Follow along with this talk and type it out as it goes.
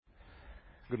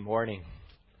Good morning.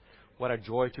 What a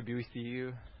joy to be with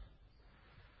you.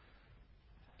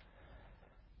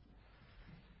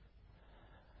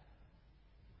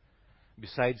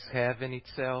 Besides heaven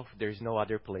itself, there's no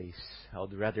other place I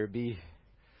would rather be.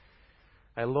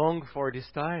 I long for this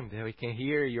time that we can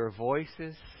hear your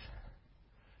voices,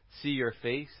 see your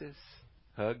faces,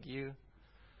 hug you.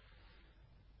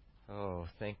 Oh,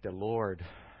 thank the Lord.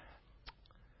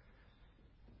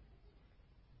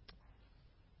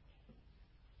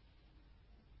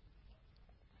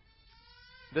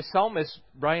 The psalmist,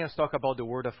 Brian's talk about the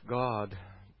Word of God.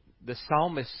 The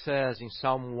psalmist says in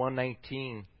Psalm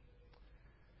 119,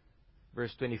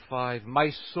 verse 25, "My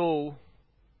soul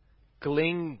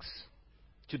clings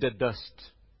to the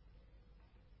dust.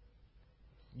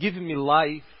 Give me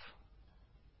life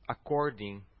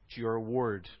according to your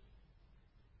word."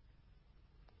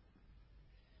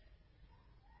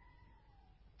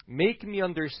 Make me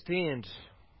understand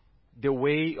the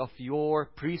way of your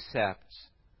precepts,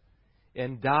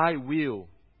 and I will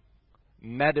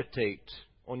meditate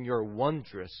on your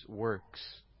wondrous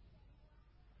works.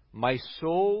 My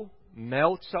soul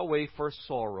melts away for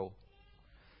sorrow.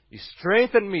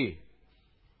 Strengthen me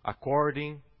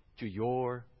according to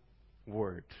your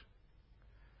word.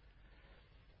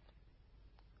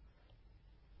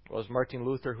 It was Martin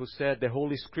Luther who said the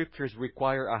Holy Scriptures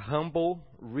require a humble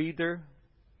reader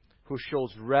who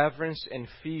shows reverence and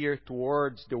fear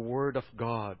towards the Word of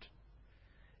God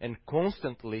and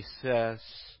constantly says,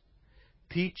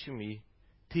 "Teach me,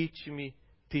 teach me,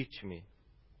 teach me."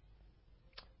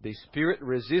 The Spirit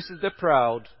resists the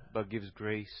proud, but gives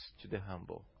grace to the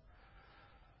humble.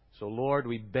 So, Lord,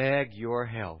 we beg your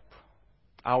help.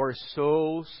 Our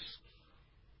souls,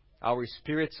 our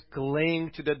spirits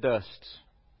cling to the dust.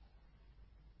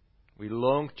 We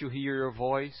long to hear your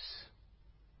voice.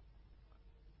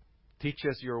 Teach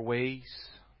us your ways.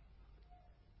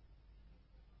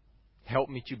 Help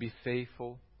me to be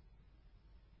faithful.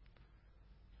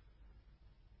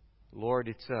 Lord,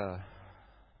 it's a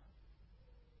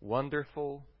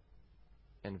wonderful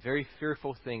and very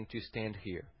fearful thing to stand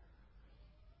here.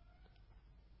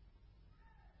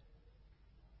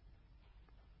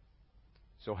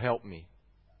 So help me.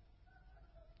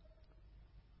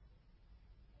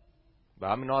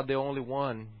 But I'm not the only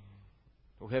one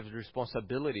who has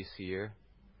responsibilities here.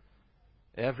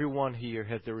 Everyone here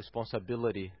has the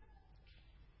responsibility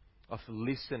of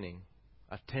listening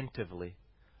attentively,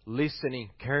 listening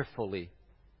carefully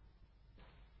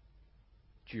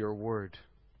to your word.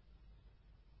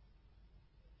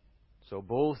 So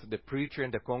both the preacher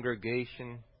and the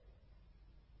congregation,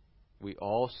 we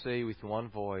all say with one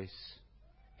voice,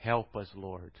 "Help us,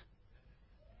 Lord.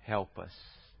 Help us."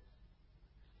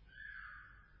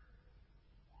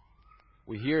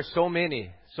 We hear so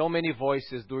many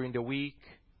voices during the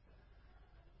week.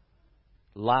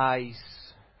 Lies,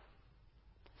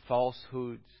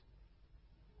 falsehoods,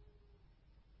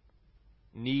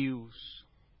 news.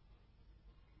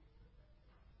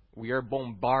 We are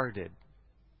bombarded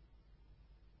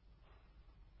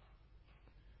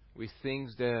with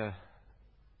things that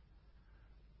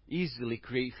easily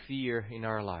create fear in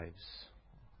our lives.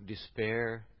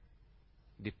 Despair,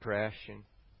 depression.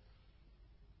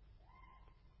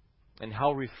 And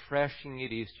how refreshing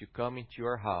it is to come into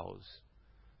your house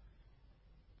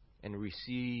and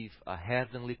receive a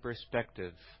heavenly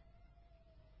perspective.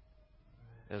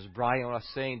 As Brian was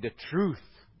saying, the truth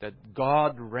that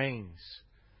God reigns,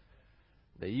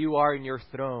 that you are in your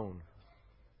throne.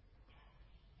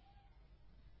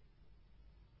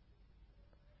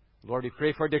 Lord, we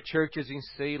pray for the churches in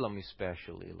Salem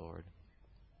especially, Lord.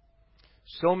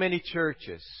 So many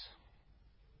churches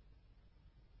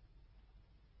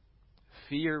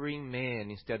fearing man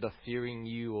instead of fearing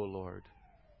you, O Lord.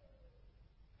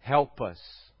 Help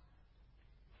us.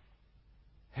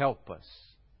 Help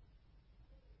us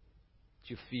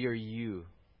to fear you.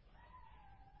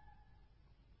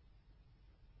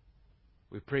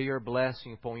 We pray your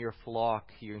blessing upon your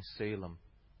flock here in Salem.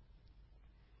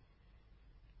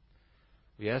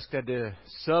 We ask that the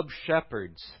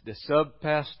sub-shepherds, the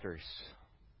sub-pastors,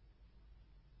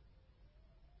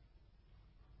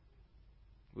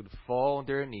 would fall on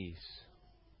their knees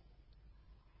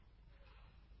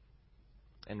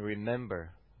and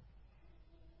remember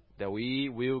that we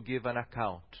will give an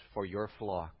account for your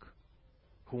flock,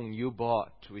 whom you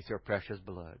bought with your precious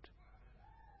blood.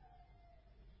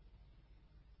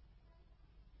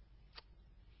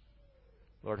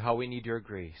 Lord, how we need your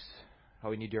grace,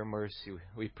 how we need your mercy.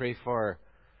 We pray for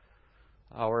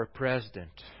our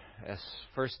president. As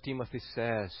 1 Timothy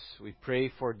says, we pray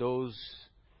for those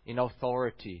in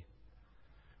authority.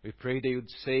 We pray they would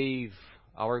save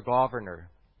our governor,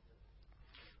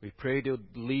 We pray that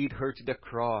you'd lead her to the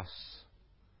cross.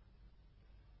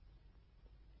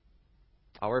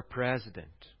 Our President,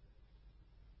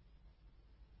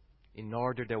 in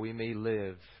order that we may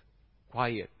live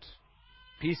quiet,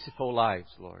 peaceful lives,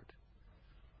 Lord.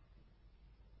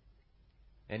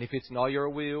 And if it's not your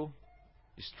will,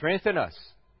 strengthen us.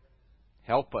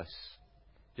 Help us.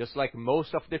 Just like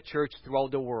most of the church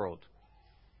throughout the world.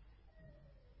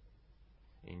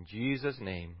 In Jesus'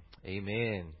 name,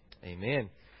 amen. Amen.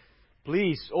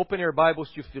 Please open your Bibles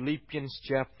to Philippians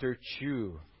chapter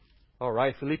 2. All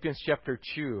right, Philippians chapter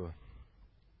 2.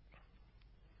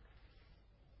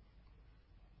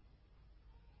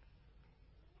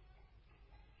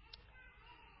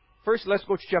 First, let's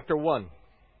go to chapter 1.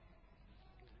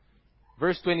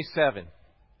 Verse 27.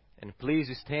 And please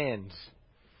stand.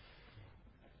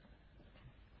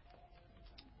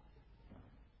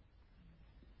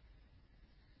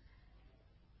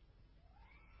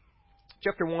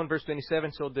 Chapter 1, verse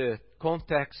 27, so the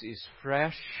context is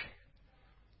fresh.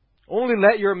 Only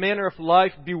let your manner of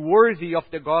life be worthy of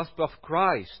the gospel of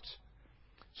Christ,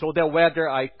 so that whether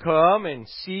I come and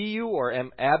see you or am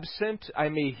absent, I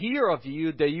may hear of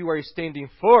you that you are standing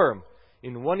firm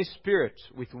in one spirit,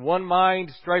 with one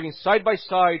mind, striving side by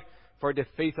side for the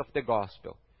faith of the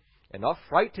gospel, and not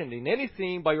frightened in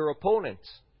anything by your opponents.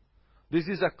 This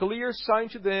is a clear sign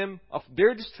to them of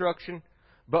their destruction,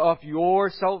 but of your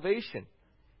salvation,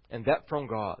 and that from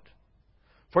God.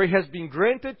 For it has been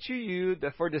granted to you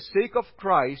that for the sake of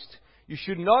Christ, you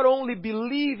should not only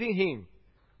believe in Him,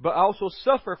 but also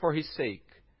suffer for His sake,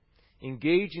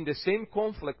 engage in the same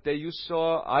conflict that you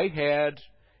saw I had,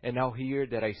 and now hear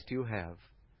that I still have.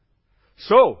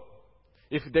 So,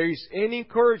 if there is any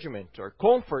encouragement or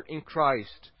comfort in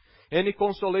Christ, any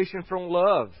consolation from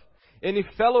love, any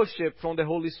fellowship from the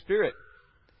Holy Spirit,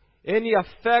 any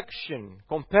affection,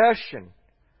 compassion,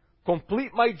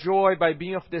 complete my joy by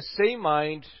being of the same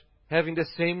mind, having the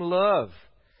same love,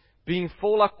 being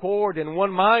full accord and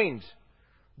one mind.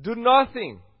 Do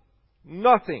nothing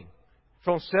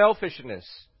from selfishness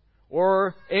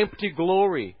or empty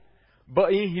glory,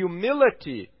 but in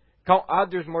humility count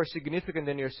others more significant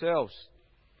than yourselves.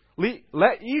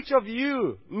 Let each of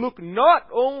you look not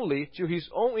only to his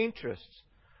own interests,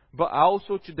 but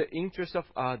also to the interests of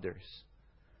others.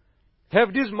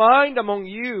 Have this mind among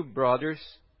you, brothers,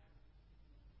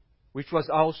 which was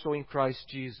also in Christ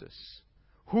Jesus,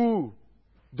 who,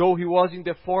 though He was in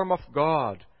the form of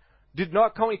God, did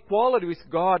not count equality with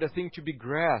God a thing to be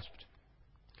grasped,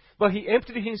 but He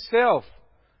emptied Himself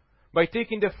by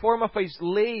taking the form of a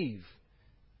slave,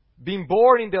 being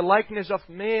born in the likeness of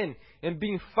men, and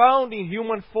being found in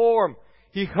human form.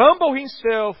 He humbled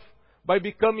Himself by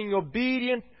becoming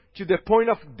obedient to the point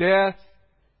of death,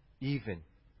 even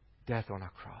death on a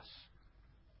cross.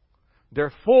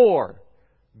 Therefore,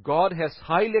 God has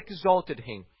highly exalted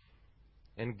Him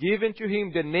and given to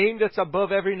Him the name that's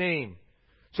above every name,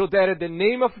 so that at the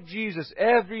name of Jesus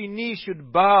every knee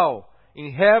should bow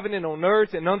in heaven and on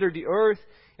earth and under the earth,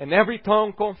 and every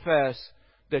tongue confess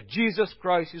that Jesus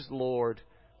Christ is Lord,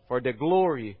 for the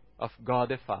glory of God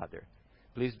the Father.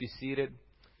 Please be seated.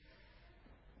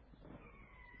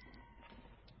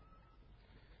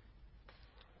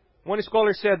 One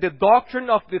scholar said, the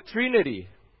doctrine of the Trinity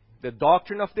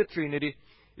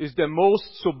is the most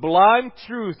sublime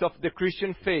truth of the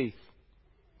Christian faith,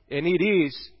 and it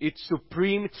is its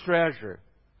supreme treasure.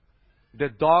 The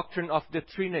doctrine of the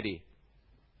Trinity.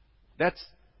 That's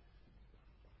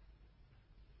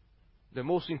the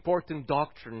most important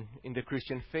doctrine in the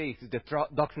Christian faith, is the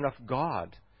doctrine of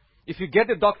God. If you get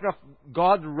the doctrine of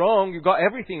God wrong, you got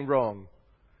everything wrong.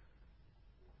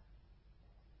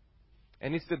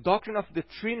 And it's the doctrine of the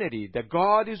Trinity, that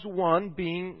God is one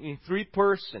being in three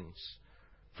persons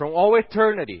from all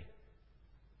eternity.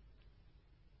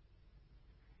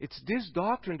 It's this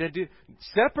doctrine that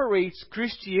separates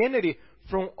Christianity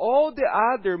from all the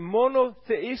other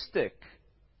monotheistic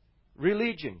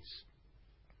religions.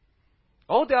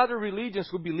 All the other religions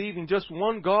who believe in just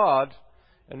one God,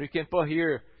 and we can put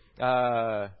here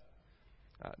the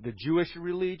Jewish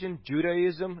religion,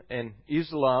 Judaism, and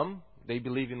Islam. They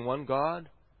believe in one God,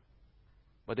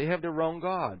 but they have the wrong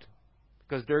God,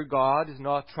 because their God is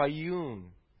not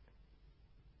triune.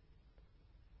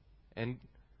 And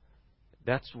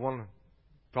that's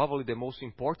probably the most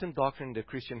important doctrine in the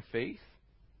Christian faith.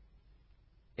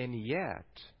 And yet,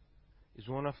 is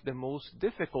one of the most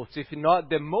difficult, if not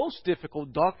the most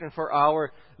difficult doctrine for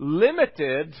our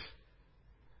limited,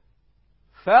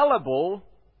 fallible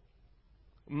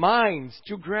minds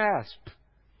to grasp.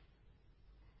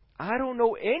 I don't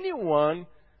know anyone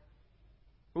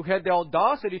who had the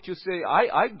audacity to say,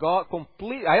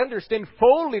 I understand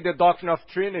fully the doctrine of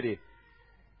Trinity.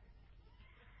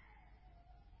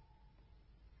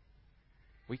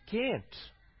 We can't.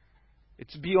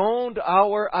 It's beyond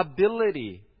our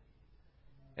ability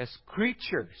as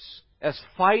creatures, as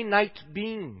finite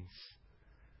beings.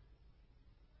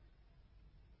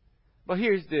 But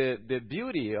here's the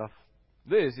beauty of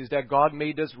this, is that God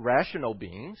made us rational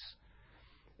beings,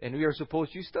 and we are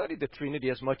supposed to study the Trinity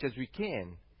as much as we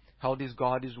can. How this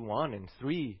God is one and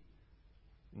three.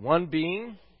 One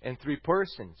being and three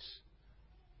persons.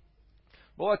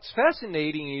 But what's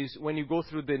fascinating is when you go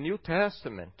through the New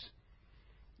Testament,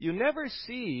 you never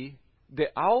see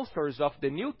the authors of the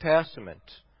New Testament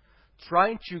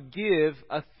trying to give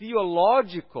a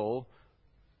theological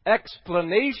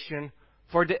explanation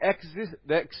for the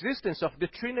existence of the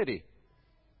Trinity.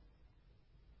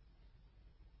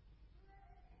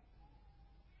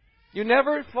 You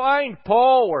never find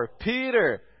Paul or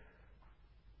Peter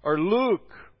or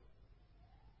Luke,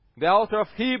 the author of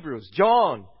Hebrews,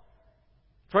 John,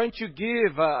 trying to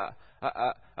give a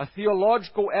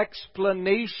theological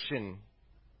explanation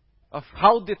of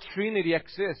how the Trinity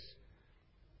exists.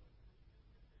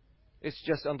 It's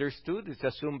just understood, it's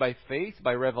assumed by faith,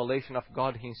 by revelation of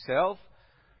God Himself.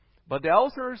 But the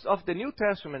authors of the New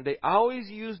Testament, they always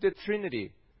use the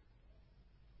Trinity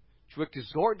to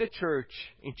exhort the church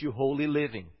into holy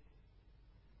living.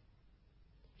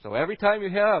 So every time you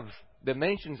have the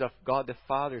mentions of God the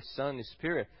Father, Son, and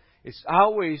Spirit, it's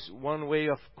always one way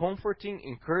of comforting,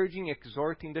 encouraging,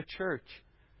 exhorting the church.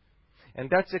 And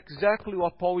that's exactly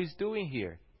what Paul is doing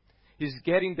here. He's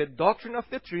getting the doctrine of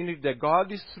the Trinity, that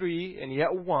God is three and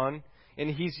yet one, and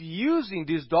he's using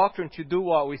this doctrine to do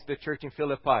what with the church in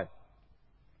Philippi?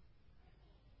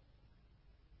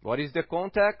 What is the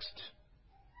context?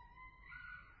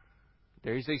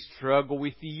 There is a struggle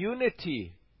with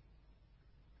unity.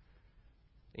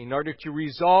 In order to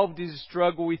resolve this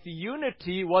struggle with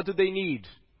unity, what do they need?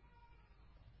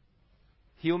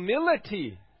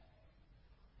 Humility.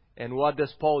 And what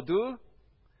does Paul do?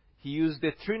 He used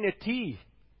the Trinity.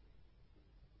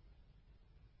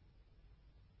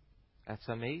 That's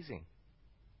amazing.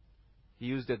 He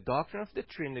used the doctrine of the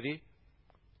Trinity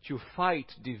to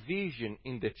fight division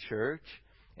in the church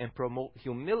and promote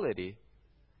humility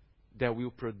that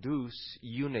will produce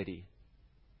unity.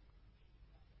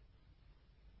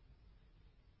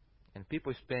 And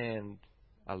people spend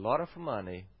a lot of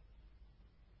money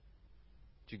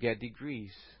to get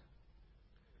degrees,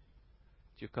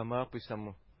 to come up with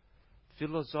some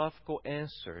philosophical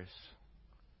answers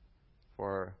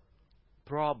for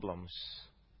problems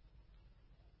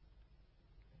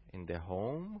in the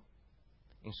home,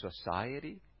 in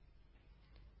society.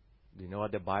 Do you know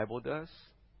what the Bible does?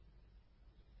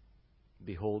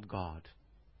 Behold God.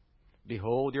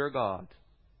 Behold your God.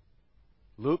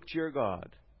 Look to your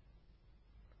God.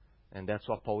 And that's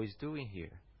what Paul is doing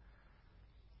here.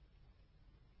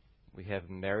 We have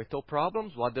marital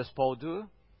problems. What does Paul do?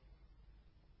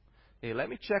 Hey, let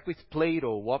me check with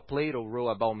Plato what Plato wrote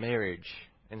about marriage,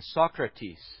 and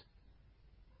Socrates.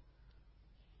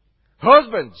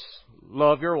 Husbands,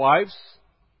 love your wives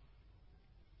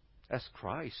as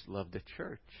Christ loved the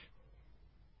church.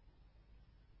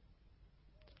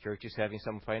 The church is having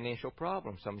some financial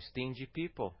problems, some stingy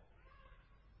people.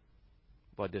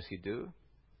 What does he do?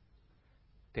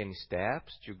 10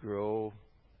 steps to grow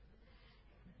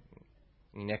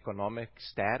in economic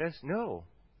status? No.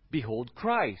 Behold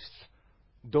Christ.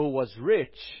 Though was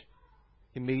rich,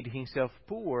 He made Himself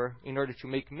poor in order to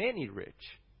make many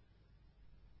rich.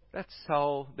 That's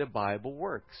how the Bible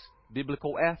works.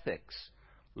 Biblical ethics.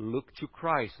 Look to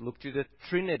Christ. Look to the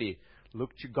Trinity.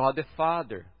 Look to God the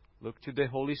Father. Look to the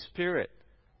Holy Spirit.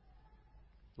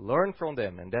 Learn from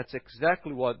them. And that's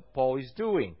exactly what Paul is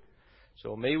doing.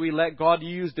 So may we let God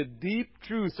use the deep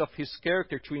truths of His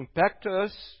character to impact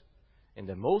us in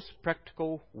the most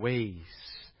practical ways.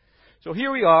 So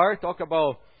here we are, talk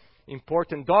about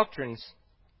important doctrines.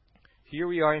 Here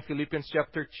we are in Philippians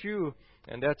chapter 2,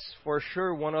 and that's for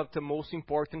sure one of the most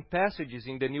important passages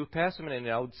in the New Testament, and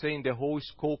I would say in the whole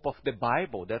scope of the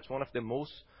Bible. That's one of the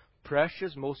most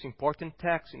precious, most important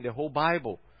texts in the whole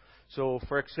Bible. So,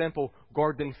 for example,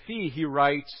 Gordon Fee, he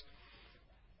writes,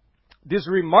 this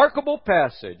remarkable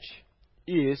passage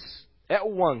is at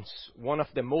once one of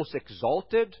the most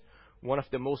exalted, one of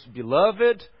the most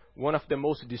beloved, one of the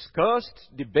most discussed,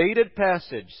 debated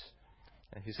passages.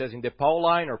 And he says in the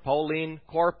Pauline or Pauline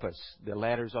corpus, the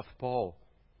letters of Paul.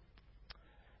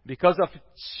 Because of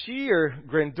sheer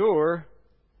grandeur,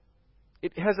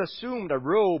 it has assumed a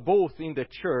role both in the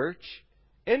church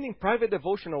and in private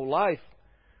devotional life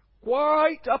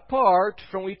quite apart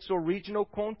from its original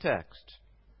context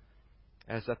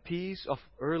as a piece of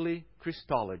early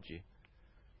Christology.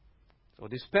 So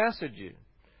this passage,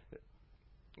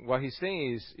 what he's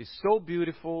saying is so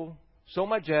beautiful, so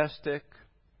majestic,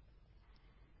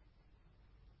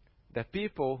 that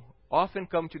people often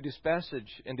come to this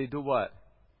passage and they do what?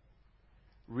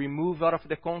 Remove out of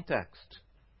the context.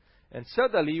 And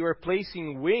suddenly you are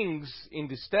placing wings in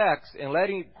this text and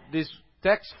letting this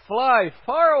text fly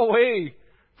far away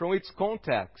from its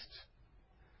context.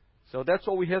 So that's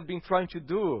what we have been trying to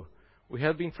do. We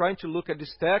have been trying to look at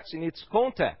this text in its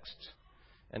context.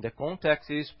 And the context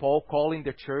is Paul calling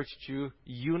the church to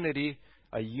unity,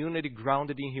 a unity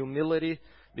grounded in humility,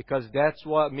 because that's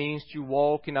what it means to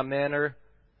walk in a manner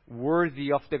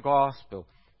worthy of the gospel.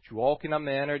 To walk in a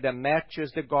manner that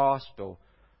matches the gospel.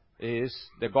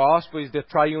 The gospel is the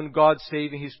triune God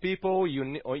saving His people,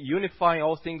 unifying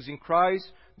all things in Christ.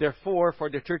 Therefore, for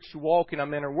the church to walk in a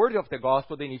manner worthy of the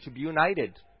gospel, they need to be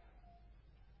united.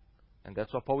 And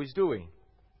that's what Paul is doing.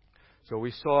 So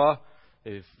we saw,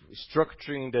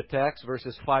 structuring the text,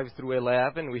 verses 5 through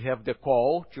 11, we have the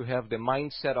call to have the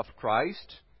mindset of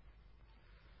Christ.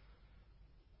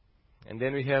 And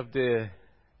then we have the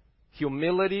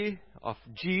humility of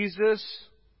Jesus.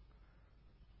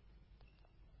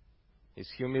 His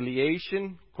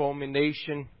humiliation,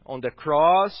 culmination on the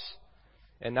cross.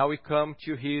 And now we come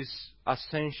to His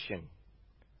ascension.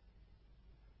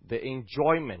 The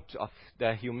enjoyment of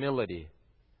the humility.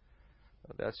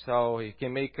 That's how He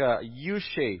can make a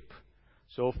U-shape.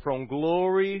 So from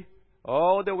glory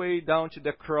all the way down to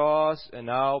the cross and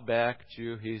now back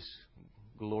to His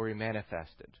glory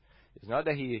manifested. It's not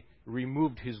that He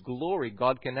removed His glory.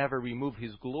 God can never remove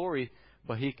His glory,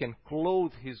 but He can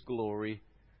clothe His glory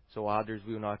so others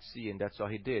will not see. And that's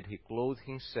what He did. He clothed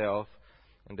Himself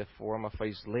in the form of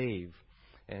a slave.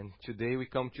 And today we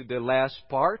come to the last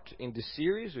part in this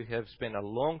series. We have spent a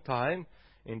long time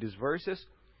in these verses.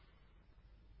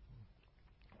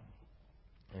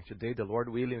 And today, the Lord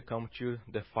willing, we come to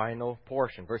the final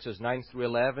portion. Verses 9 through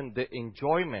 11, the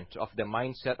enjoyment of the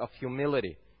mindset of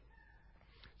humility.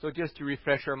 So just to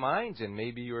refresh our minds, and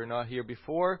maybe you were not here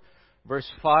before, verse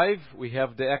 5, we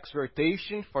have the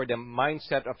exhortation for the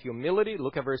mindset of humility.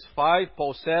 Look at verse 5.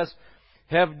 Paul says,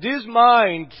 have this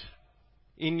mind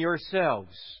in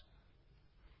yourselves.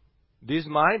 This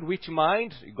mind, which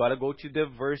mind? You got to go to the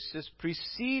verses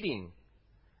preceding.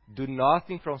 Do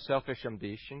nothing from selfish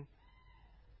ambition.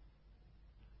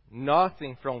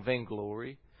 Nothing from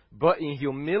vainglory. But in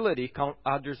humility, count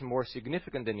others more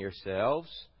significant than yourselves.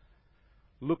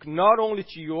 Look not only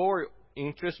to your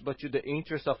interest, but to the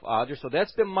interest of others. So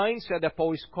that's the mindset that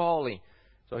Paul is calling.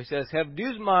 So he says, have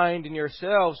this mind in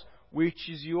yourselves, which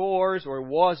is yours or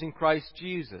was in Christ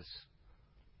Jesus.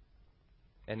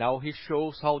 And now he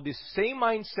shows how this same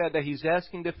mindset that he's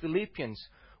asking the Philippians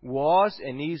was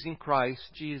and is in Christ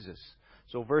Jesus.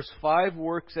 So verse 5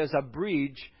 works as a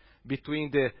bridge between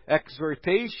the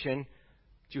exhortation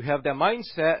to have the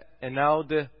mindset and now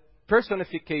the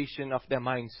personification of the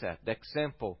mindset, the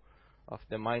example of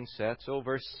the mindset. So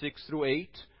verse 6 through 8,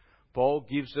 Paul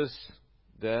gives us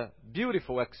the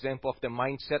beautiful example of the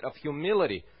mindset of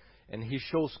humility. And he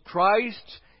shows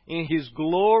Christ in His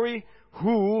glory,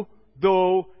 who,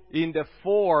 though in the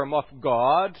form of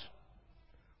God,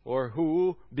 or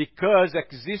who, because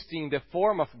existing in the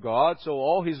form of God, so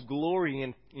all His glory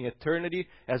in eternity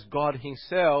as God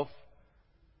Himself.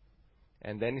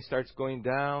 And then He starts going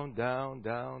down, down,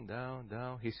 down, down,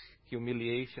 down, His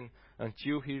humiliation,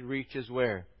 until He reaches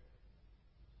where?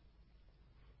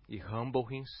 He humbled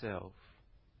Himself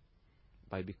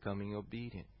by becoming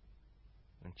obedient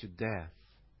unto death,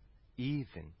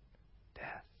 even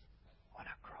death on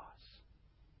a cross.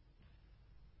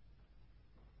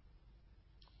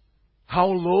 How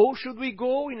low should we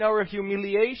go in our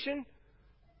humiliation?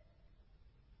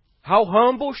 How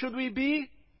humble should we be?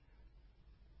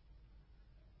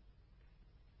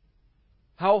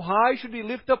 How high should we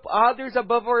lift up others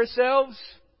above ourselves?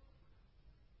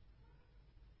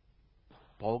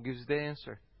 Paul gives the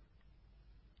answer.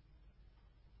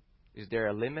 Is there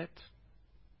a limit?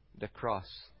 The cross.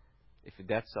 If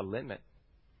that's a limit,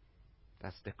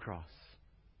 that's the cross.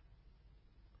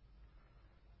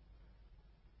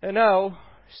 And now,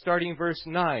 starting verse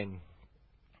 9.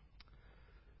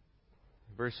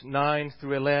 Verse 9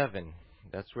 through 11.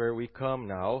 That's where we come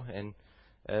now. And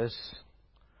as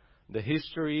the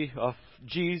history of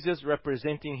Jesus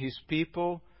representing His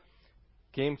people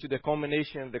came to the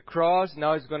culmination of the cross,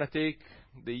 now it's going to take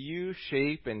the U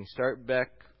shape and start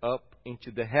back up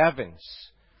into the heavens.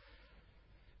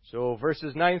 So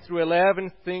verses 9 through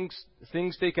 11,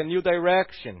 things take a new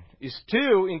direction. It's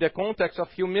still in the context of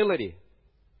humility.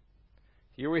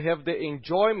 Here we have the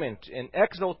enjoyment and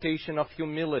exaltation of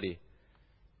humility.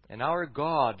 And our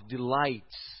God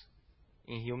delights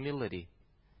in humility.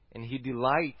 And He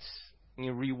delights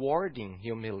in rewarding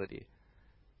humility.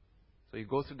 So you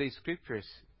go through the Scriptures,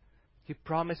 He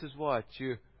promises what?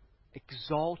 To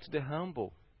exalt the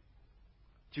humble.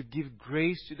 To give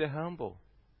grace to the humble.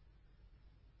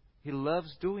 He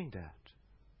loves doing that.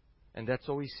 And that's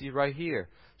what we see right here.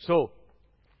 So,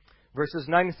 verses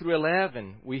 9 through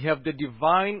 11, we have the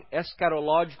divine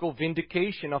eschatological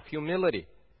vindication of humility.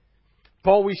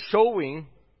 Paul is showing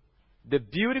the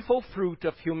beautiful fruit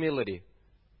of humility.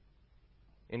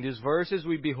 In these verses,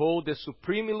 we behold the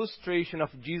supreme illustration of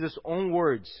Jesus' own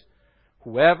words.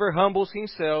 Whoever humbles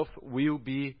himself will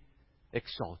be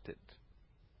exalted.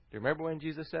 Do you remember when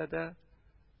Jesus said that?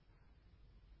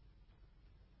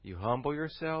 You humble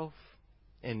yourself,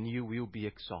 and you will be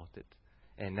exalted.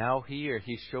 And now here,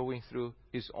 He's showing through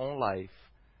His own life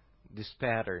this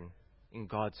pattern in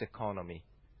God's economy.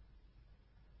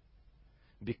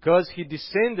 Because He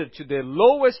descended to the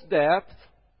lowest depth,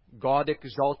 God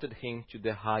exalted Him to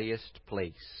the highest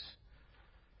place.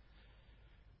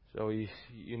 So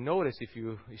you notice, if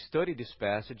you study this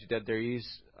passage, that there is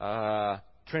a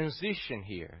transition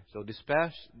here. So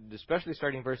especially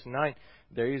starting in verse 9,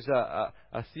 there is a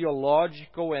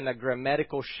theological and a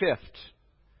grammatical shift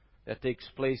that takes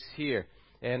place here.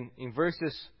 And in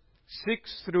verses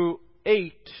 6 through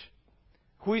 8,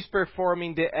 who is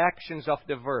performing the actions of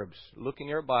the verbs? Look in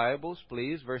your Bibles,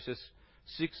 please, verses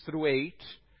 6 through 8.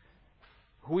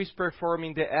 Who is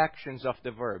performing the actions of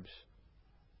the verbs?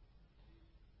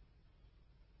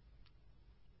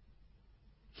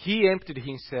 He emptied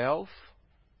Himself,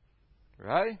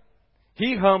 right?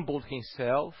 He humbled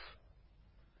Himself.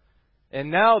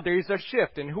 And now there is a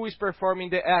shift. And who is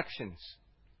performing the actions?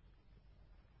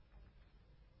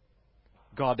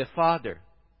 God the Father.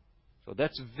 So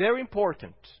that's very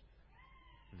important.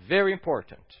 Very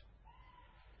important.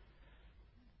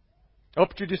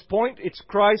 Up to this point, it's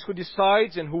Christ who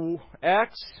decides and who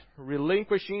acts,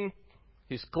 relinquishing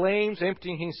His claims,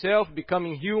 emptying Himself,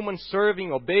 becoming human,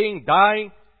 serving, obeying,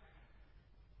 dying.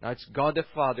 Now it's God the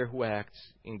Father who acts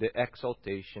in the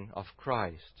exaltation of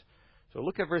Christ. So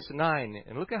look at verse 9,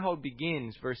 and look at how it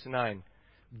begins, verse 9.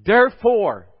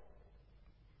 Therefore,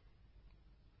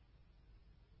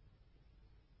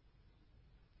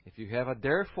 if you have a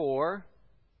therefore,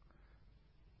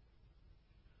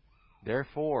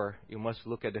 you must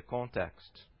look at the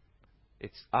context.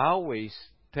 It's always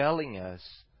telling us,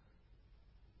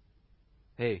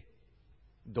 hey,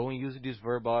 don't use this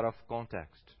verb out of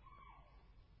context.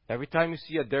 Every time you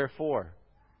see a therefore,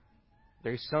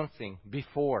 there is something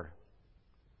before.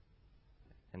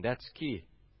 And that's key.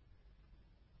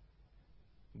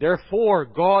 Therefore,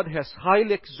 God has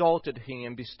highly exalted Him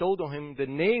and bestowed on Him the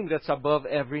name that's above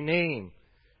every name.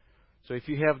 So if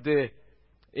you have the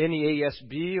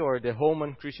NASB or the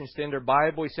Holman Christian Standard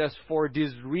Bible, it says, for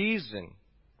this reason.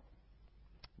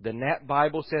 The Net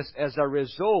Bible says, as a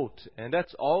result. And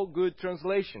that's all good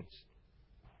translations.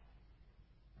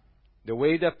 The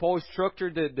way that Paul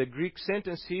structured the Greek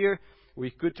sentence here, we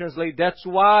could translate, that's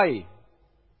why.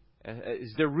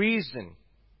 Is the reason.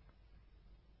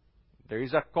 There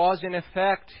is a cause and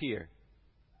effect here.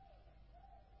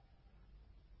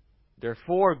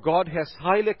 Therefore, God has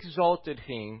highly exalted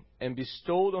Him and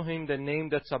bestowed on Him the name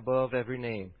that's above every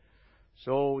name.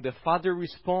 So the Father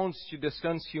responds to the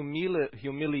Son's humility,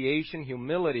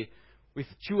 with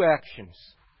two actions.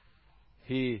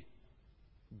 He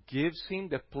gives Him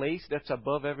the place that's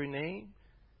above every name.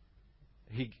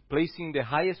 He places Him in the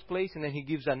highest place, and then He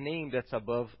gives a name that's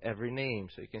above every name.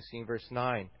 So you can see in verse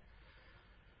 9.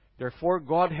 Therefore,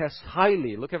 God has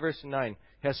highly, look at verse 9,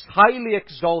 has highly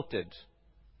exalted.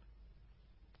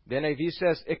 The NIV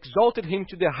says, exalted Him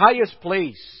to the highest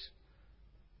place.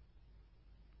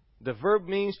 The verb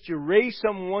means to raise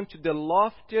someone to the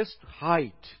loftiest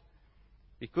height.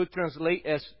 It could translate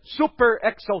as super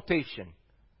exaltation.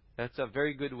 That's a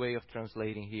very good way of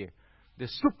translating here. The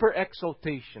super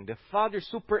exaltation. The Father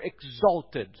super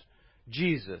exalted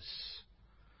Jesus.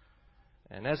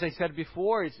 And as I said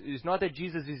before, it's not that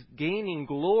Jesus is gaining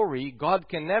glory. God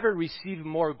can never receive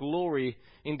more glory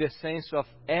in the sense of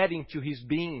adding to His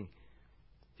being.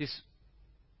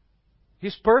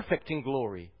 He's perfect in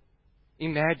glory,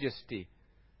 in majesty.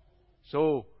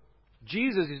 So,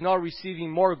 Jesus is not receiving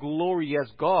more glory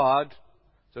as God.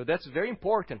 So that's very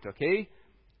important, okay?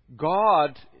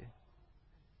 God,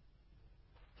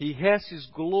 He has His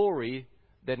glory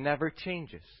that never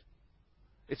changes.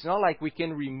 It's not like we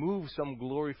can remove some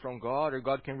glory from God, or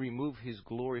God can remove His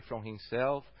glory from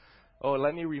Himself. Oh,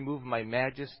 let me remove my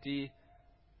majesty.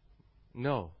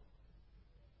 No.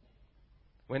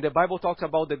 When the Bible talks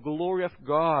about the glory of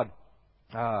God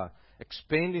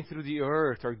expanding through the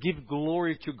earth, or give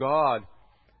glory to God,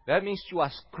 that means to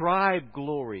ascribe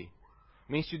glory.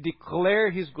 It means to declare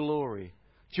His glory,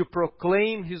 to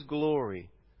proclaim His glory.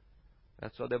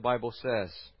 That's what the Bible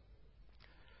says.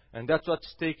 And that's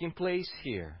what's taking place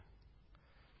here.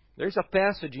 There's a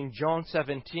passage in John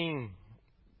 17,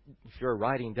 if you're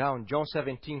writing down, John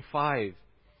 17:5.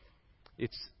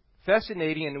 It's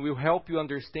fascinating and will help you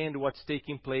understand what's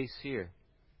taking place here.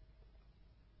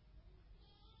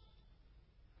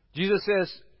 Jesus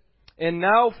says, "And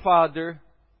now, Father,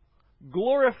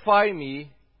 glorify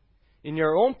me in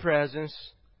your own presence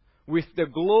with the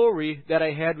glory that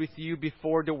I had with you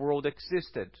before the world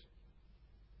existed."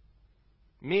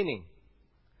 Meaning,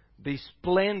 the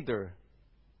splendor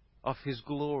of His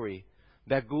glory.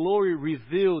 That glory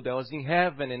revealed that was in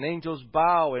heaven, and angels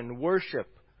bow and worship.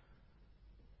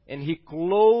 And He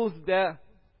clothed that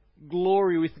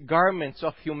glory with garments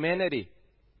of humanity.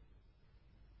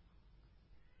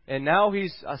 And now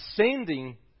He's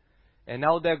ascending, and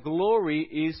now that glory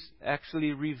is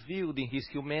actually revealed in His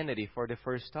humanity for the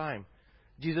first time.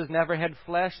 Jesus never had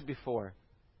flesh before.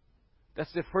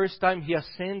 That's the first time He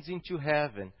ascends into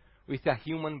heaven with a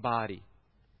human body.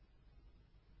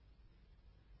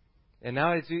 And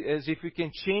now as if we can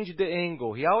change the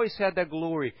angle. He always had that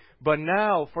glory. But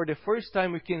now, for the first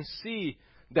time, we can see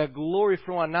that glory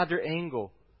from another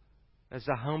angle. As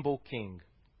a humble king.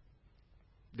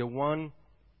 The one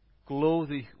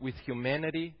clothed with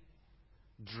humanity,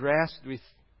 dressed with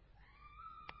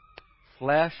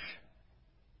flesh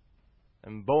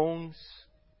and bones.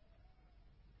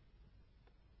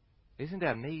 Isn't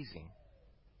that amazing?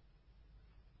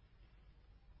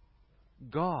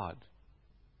 God,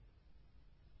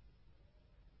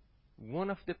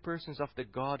 one of the persons of the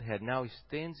Godhead, now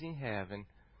stands in heaven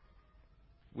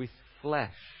with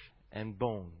flesh and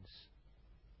bones.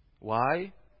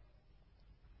 Why?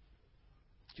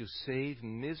 To save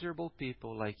miserable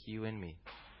people like you and me.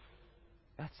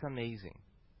 That's amazing.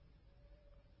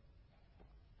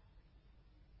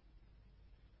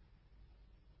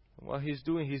 What He's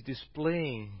doing, He's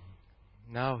displaying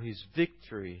now His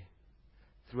victory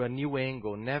through a new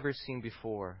angle never seen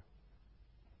before.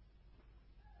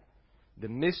 The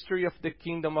mystery of the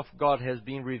kingdom of God has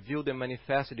been revealed and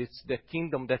manifested. It's the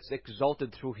kingdom that's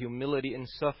exalted through humility and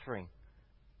suffering.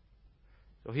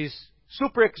 So He's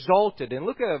super exalted. And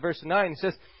look at verse 9. It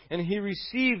says, "And He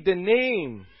received the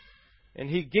name, and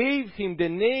He gave Him the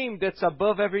name that's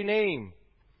above every name."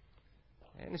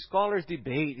 And scholars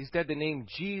debate, is that the name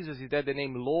Jesus? Is that the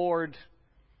name Lord?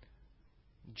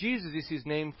 Jesus is His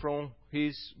name from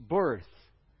His birth.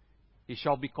 He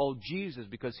shall be called Jesus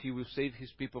because He will save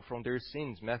His people from their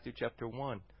sins. Matthew chapter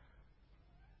 1.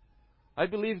 I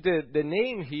believe that the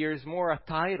name here is more a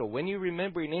title. When you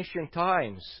remember in ancient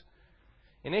times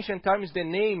the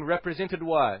name represented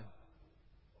what?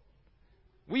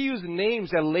 We use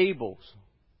names as labels.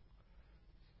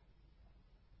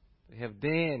 We have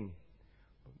Dan.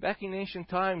 Back in ancient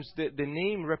times, the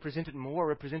name represented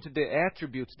the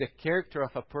attributes, the character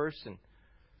of a person.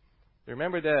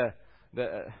 Remember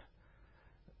the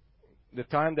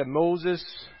time that Moses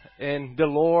and the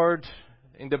Lord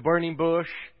in the burning bush,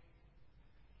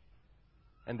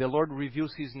 and the Lord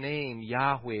reveals His name,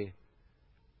 Yahweh.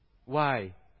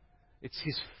 Why? It's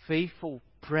His faithful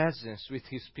presence with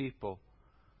His people.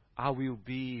 I will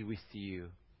be with you.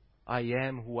 I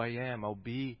am who I am. I'll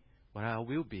be what I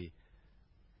will be.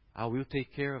 I will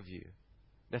take care of you.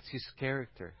 That's His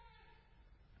character.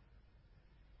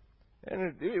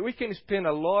 And we can spend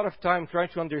a lot of time trying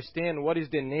to understand what is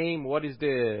the name, what is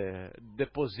the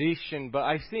position. But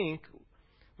I think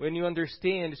when you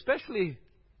understand, especially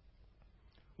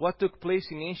what took place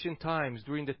in ancient times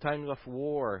during the time of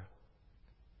war,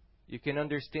 you can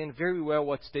understand very well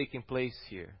what's taking place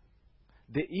here.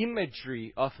 The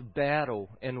imagery of battle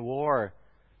and war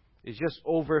is just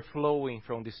overflowing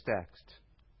from this text.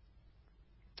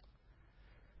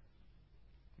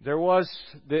 There was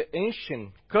the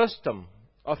ancient custom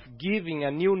of giving a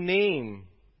new name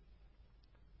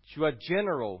to a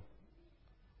general,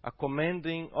 a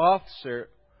commanding officer,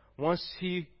 once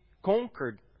he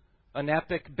conquered an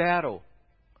epic battle.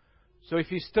 So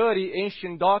if you study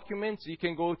ancient documents, you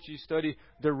can go to study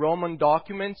the Roman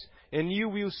documents, and you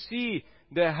will see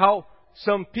that how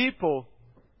some people,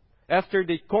 after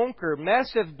they conquer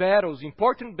massive battles,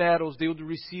 important battles, they would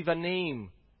receive a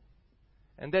name.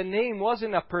 And that name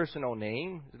wasn't a personal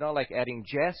name. It's not like adding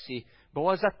Jesse, but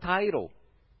was a title.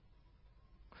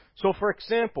 So, for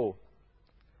example,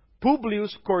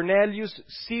 Publius Cornelius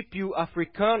Scipio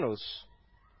Africanus,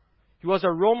 he was a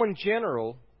Roman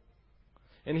general,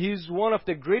 and he's one of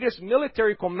the greatest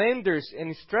military commanders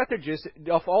and strategists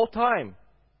of all time.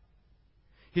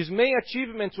 His main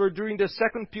achievements were during the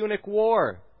Second Punic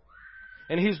War,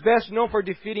 and he's best known for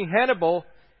defeating Hannibal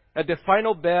at the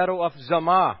final battle of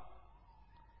Zama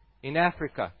in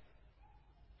Africa.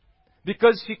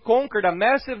 Because he conquered a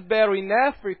massive battle in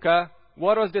Africa,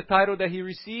 what was the title that he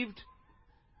received?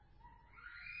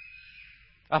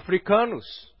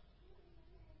 Africanus.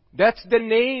 That's the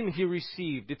name he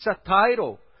received. It's a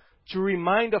title to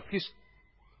remind of his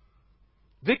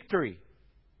victory.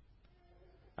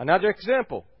 Another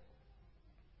example.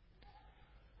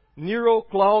 Nero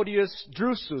Claudius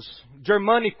Drusus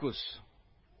Germanicus.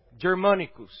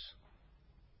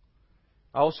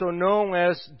 Also known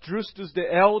as Drusus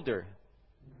the Elder.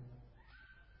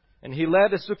 And he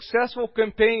led a successful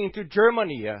campaign into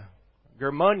Germania.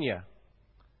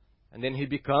 And then he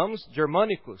becomes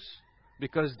Germanicus,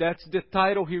 because that's the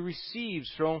title he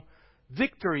receives from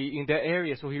victory in that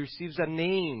area. So he receives a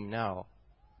name now,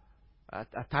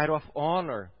 a title of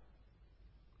honor.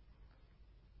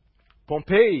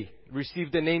 Pompey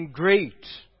received the name Great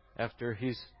after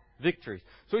his victory.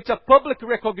 So it's a public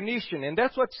recognition, and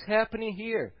that's what's happening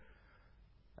here.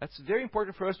 That's very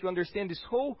important for us to understand. This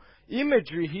whole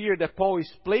imagery here that Paul is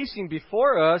placing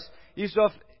before us is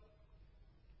of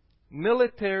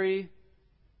military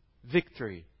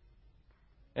victory.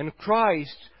 And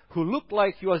Christ, who looked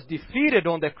like he was defeated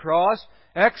on the cross,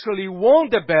 actually won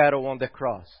the battle on the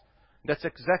cross. That's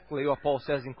exactly what Paul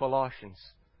says in Colossians.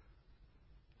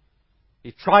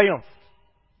 He triumphed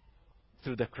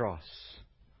through the cross.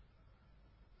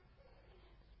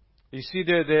 You see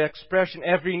the expression,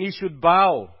 every knee should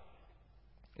bow.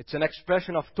 It's an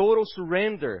expression of total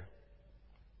surrender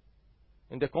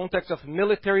in the context of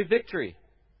military victory.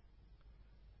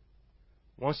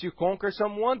 Once you conquer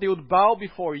someone, they would bow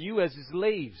before you as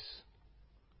slaves.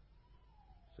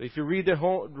 So if you read the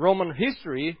Roman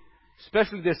history,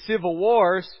 especially the civil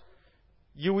wars,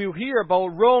 you will hear about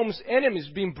Rome's enemies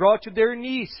being brought to their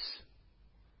knees.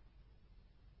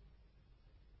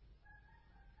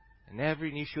 And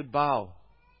every knee should bow.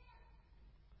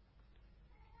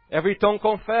 Every tongue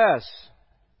confess.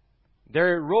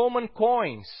 There are Roman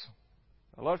coins.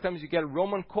 A lot of times you get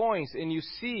Roman coins and you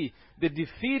see the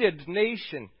defeated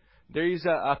nation. There is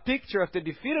a picture of the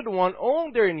defeated one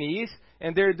on their knees,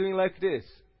 and they're doing like this.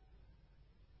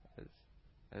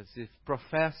 As if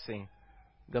professing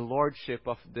the lordship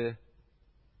of the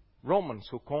Romans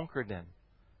who conquered them.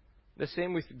 The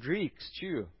same with Greeks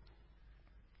too.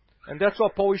 And that's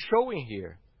what Paul is showing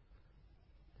here.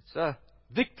 It's a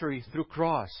victory through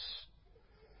cross.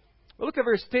 Well, look at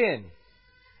verse 10.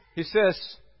 He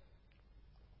says,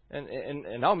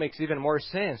 and now makes even more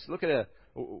sense. Look at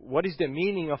what is the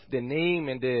meaning of the name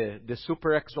and the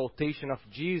super exaltation of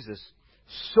Jesus.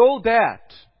 So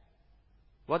that.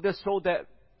 What does so that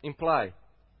imply?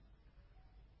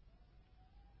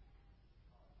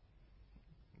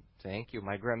 Thank you.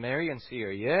 My grammarian's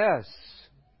here. Yes.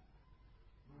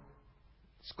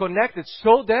 It's connected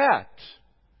so that.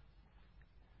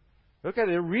 Look at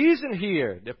the reason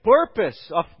here. The purpose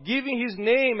of giving His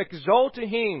name, exalting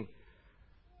Him.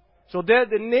 So that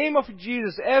the name of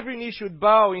Jesus, every knee should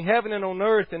bow in heaven and on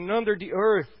earth and under the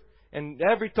earth. And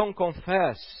every tongue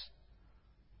confess.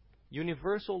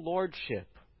 Universal lordship.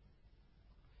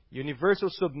 Universal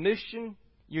submission.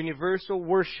 Universal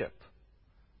worship.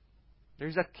 There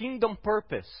is a kingdom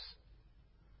purpose.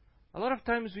 A lot of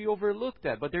times we overlook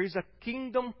that, but there is a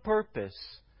kingdom purpose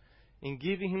in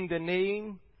giving Him the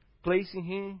name, placing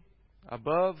Him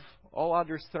above all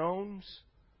other thrones.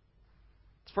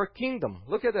 It's for kingdom.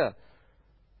 Look at that.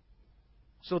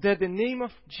 So that the name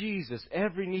of Jesus,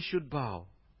 every knee should bow,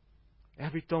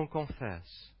 every tongue confess.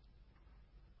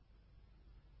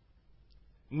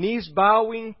 Knees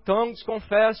bowing, tongues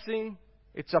confessing,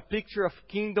 it's a picture of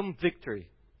kingdom victory.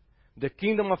 The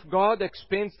kingdom of God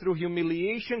expands through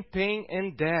humiliation, pain,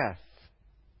 and death.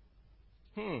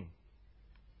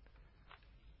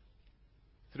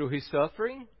 Through His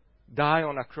suffering, die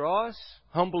on a cross,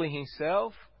 humbling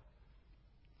Himself,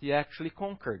 He actually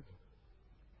conquered.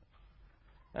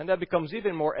 And that becomes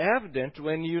even more evident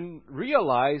when you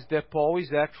realize that Paul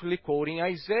is actually quoting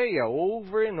Isaiah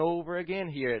over and over again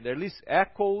here. There are at least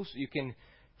echoes. You can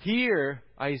hear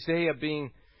Isaiah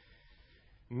being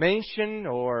mentioned,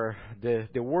 or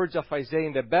the words of Isaiah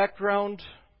in the background.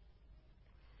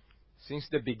 Since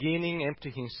the beginning,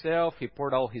 emptied Himself, He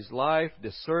poured out His life,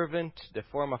 the servant, the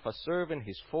form of a servant,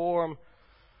 His form,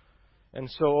 and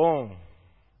so on.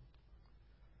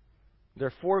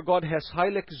 Therefore God has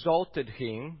highly exalted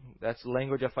him. That's the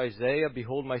language of Isaiah.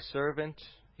 Behold my servant.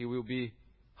 He will be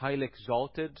highly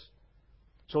exalted.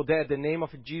 So that the name of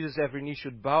Jesus every knee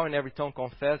should bow and every tongue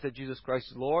confess that Jesus Christ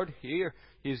is Lord. Here,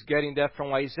 he's getting that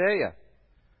from Isaiah.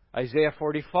 Isaiah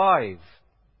 45.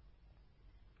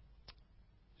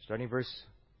 Starting verse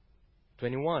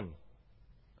 21.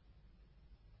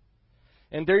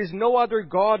 And there is no other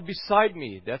God beside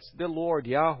me. That's the Lord,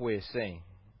 Yahweh, saying.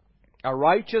 A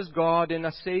righteous God and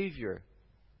a Savior.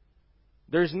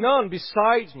 There is none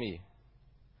besides me.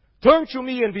 Turn to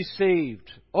me and be saved,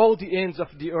 all the ends of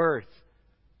the earth.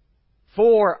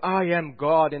 For I am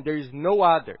God and there is no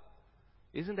other.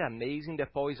 Isn't it amazing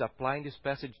that Paul is applying this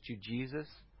passage to Jesus?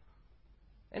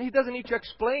 And he doesn't need to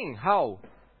explain how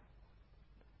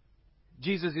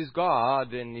Jesus is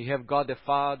God and you have God the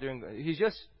Father. And he's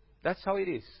just, that's how it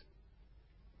is.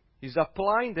 He's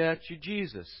applying that to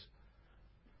Jesus.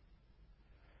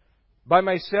 By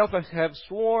myself I have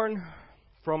sworn,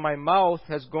 from my mouth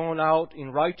has gone out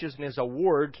in righteousness a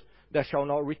word that shall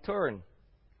not return.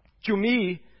 To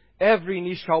me every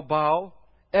knee shall bow,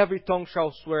 every tongue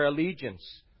shall swear allegiance.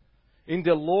 In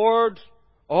the Lord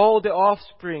all the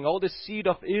offspring, all the seed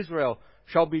of Israel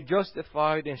shall be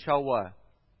justified and shall what?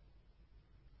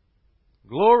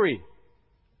 Glory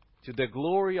to the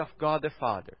glory of God the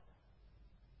Father.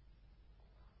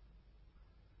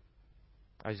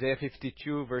 Isaiah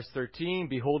 52 verse 13,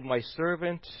 Behold my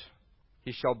servant,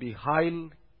 he shall be highly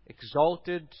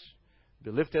exalted, be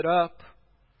lifted up.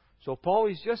 So Paul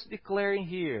is just declaring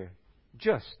here,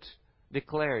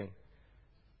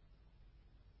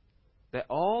 that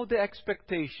all the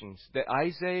expectations that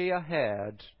Isaiah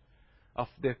had of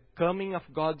the coming of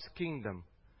God's kingdom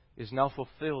is now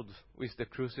fulfilled with the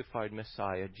crucified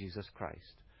Messiah, Jesus Christ.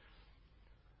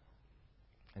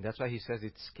 And that's why he says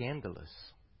it's scandalous.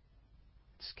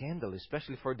 It's scandalous,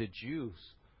 especially for the Jews.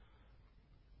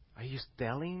 Are you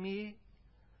telling me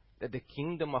that the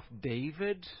kingdom of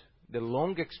David, the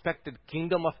long-expected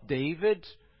kingdom of David,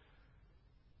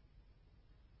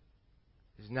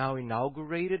 is now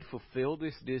inaugurated, fulfilled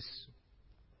with this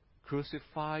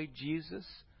crucified Jesus?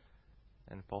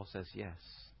 And Paul says, yes,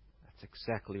 that's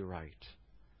exactly right.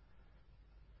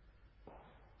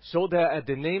 So that at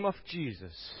the name of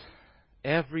Jesus,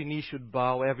 every knee should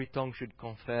bow, every tongue should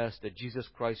confess that Jesus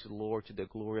Christ is Lord to the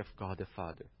glory of God the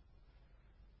Father.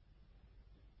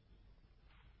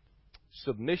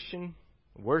 Submission,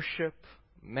 worship,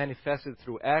 manifested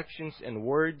through actions and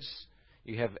words.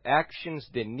 You have actions,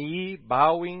 the knee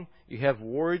bowing. You have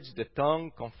words, the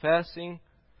tongue confessing.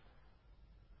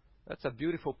 That's a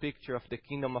beautiful picture of the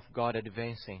kingdom of God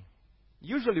advancing.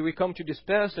 Usually we come to this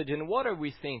passage and what are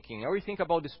we thinking? Are we thinking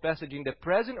about this passage in the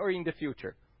present or in the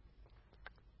future?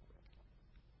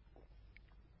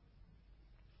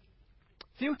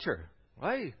 Future,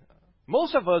 right?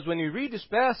 Most of us, when we read this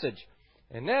passage,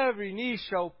 and every knee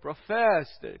shall confess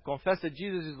that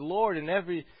Jesus is Lord, and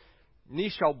every knee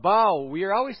shall bow, we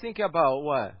are always thinking about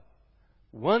what?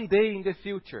 One day in the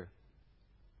future.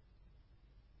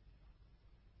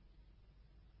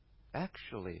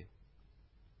 Actually,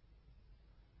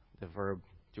 the verb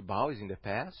to bow is in the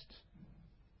past.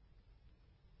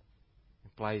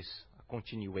 Implies a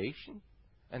continuation.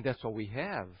 And that's what we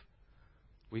have.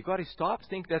 We got to stop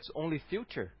thinking that's only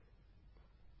future.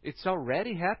 It's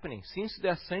already happening since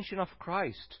the ascension of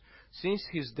Christ. Since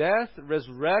His death,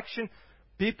 resurrection,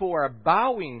 people are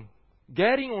bowing,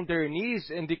 getting on their knees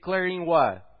and declaring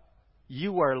what?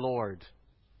 You are Lord.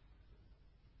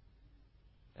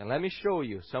 And let me show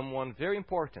you someone very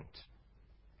important.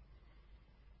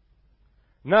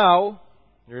 Now,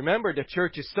 remember the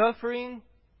church is suffering,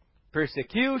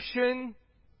 persecution,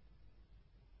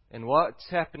 and what's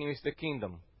happening with the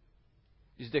kingdom?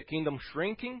 Is the kingdom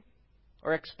shrinking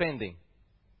or expanding?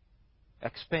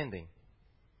 Expanding.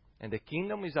 And the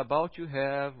kingdom is about to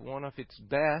have one of its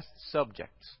best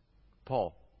subjects,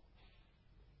 Paul.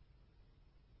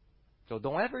 So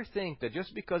don't ever think that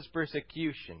just because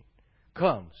persecution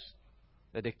comes,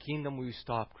 that the kingdom will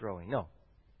stop growing. No.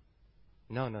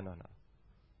 No.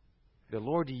 The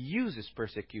Lord uses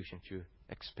persecution to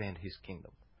expand His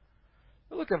kingdom.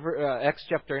 Look at Acts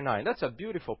chapter 9. That's a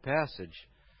beautiful passage.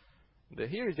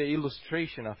 Here's the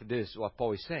illustration of this, what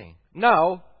Paul is saying.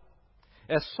 Now,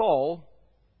 as Saul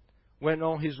went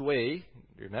on his way,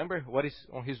 remember, what is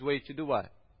on his way to do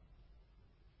what?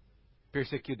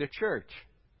 Persecute the church.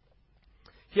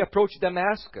 He approached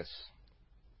Damascus.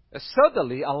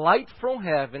 Suddenly, a light from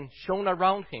heaven shone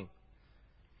around him.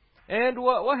 And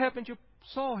what happened to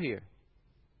Saul here?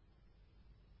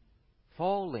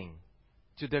 Falling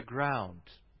to the ground.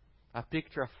 A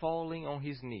picture of falling on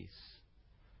his knees.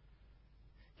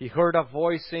 he heard a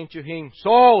voice saying to him,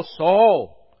 Saul,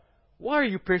 Saul, why are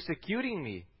you persecuting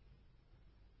me?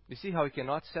 You see how he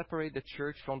cannot separate the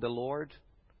church from the Lord?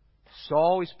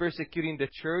 Saul is persecuting the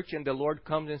church, and the Lord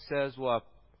comes and says, what?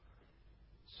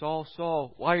 Saul,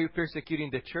 Saul, why are you persecuting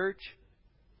the church?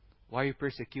 Why are you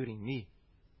persecuting me?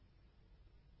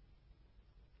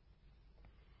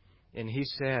 And he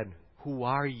said, who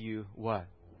are you? What?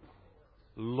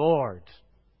 Lord.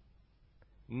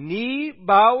 Knee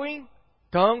bowing,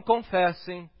 tongue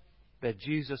confessing that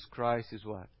Jesus Christ is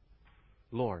what?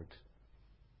 Lord.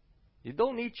 You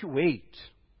don't need to wait.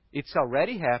 It's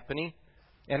already happening.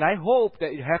 And I hope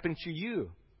that it happened to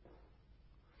you.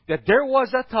 That there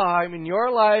was a time in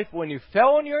your life when you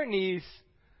fell on your knees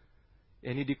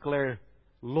and you declared,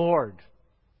 Lord,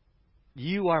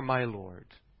 you are my Lord.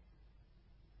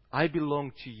 I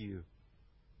belong to you.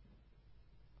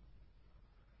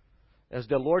 As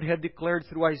the Lord had declared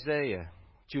through Isaiah,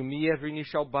 to me every knee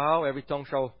shall bow, every tongue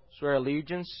shall swear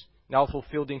allegiance, now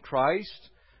fulfilled in Christ,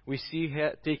 we see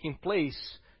taking place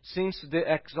since the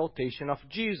exaltation of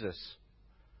Jesus.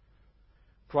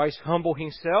 Christ humbled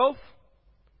himself,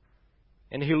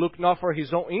 and he looked not for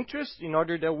his own interest, in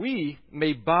order that we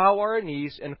may bow our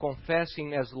knees and confess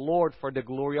him as Lord for the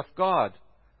glory of God.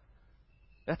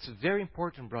 That's very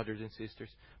important, brothers and sisters.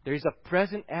 There is a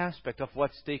present aspect of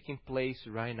what's taking place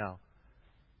right now.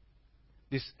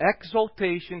 This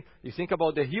exaltation, you think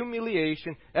about the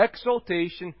humiliation,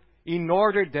 exaltation, in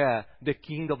order that the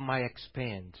kingdom might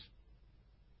expand.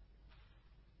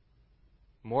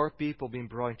 More people being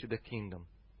brought into the kingdom.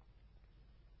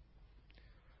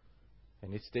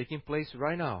 And it's taking place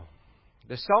right now.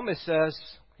 The psalmist says,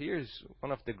 here's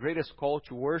one of the greatest call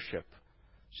to worship.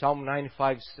 Psalm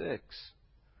 95:6.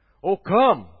 Oh,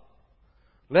 come,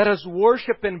 let us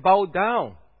worship and bow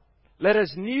down. Let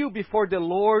us kneel before the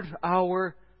Lord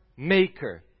our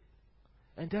Maker.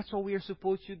 And that's what we are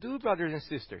supposed to do, brothers and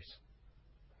sisters.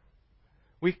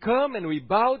 We come and we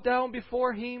bow down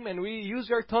before Him, and we use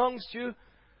our tongues to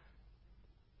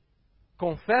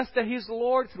confess that He is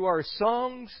Lord through our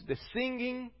songs, the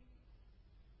singing.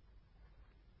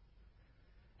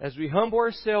 As we humble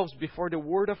ourselves before the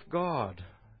Word of God,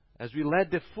 as we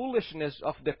let the foolishness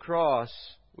of the cross,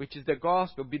 which is the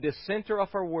gospel, be the center of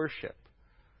our worship.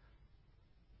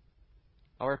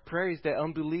 Our prayer is that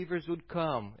unbelievers would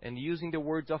come, and using the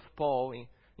words of Paul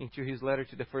into his letter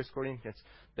to the 1 Corinthians,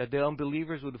 that the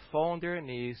unbelievers would fall on their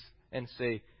knees and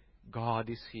say, God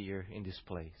is here in this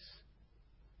place.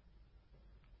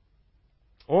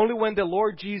 Only when the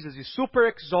Lord Jesus is super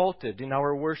exalted in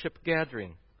our worship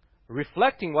gathering,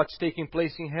 reflecting what's taking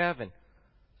place in heaven,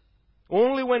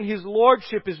 only when His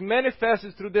Lordship is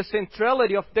manifested through the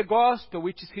centrality of the gospel,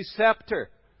 which is His scepter,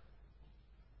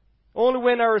 only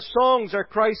when our songs are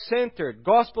Christ-centered,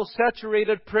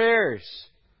 gospel-saturated prayers,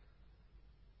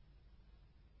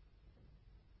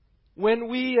 when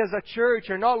we as a church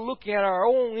are not looking at our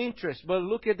own interest, but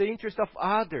look at the interest of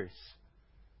others,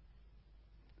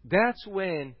 that's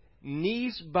when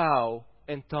knees bow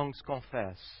and tongues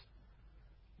confess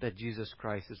that Jesus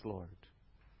Christ is Lord.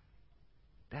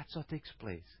 That's what takes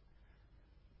place.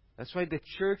 That's why the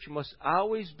church must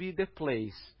always be the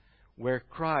place where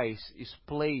Christ is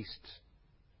placed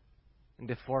in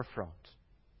the forefront.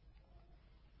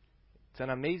 It's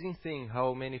an amazing thing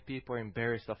how many people are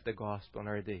embarrassed of the gospel in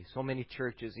our day. So many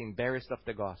churches embarrassed of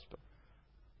the gospel.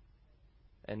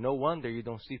 And no wonder you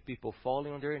don't see people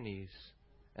falling on their knees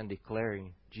and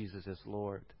declaring Jesus as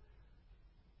Lord.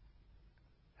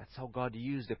 That's how God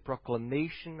used the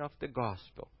proclamation of the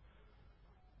gospel.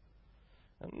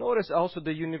 And notice also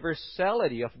the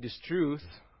universality of this truth,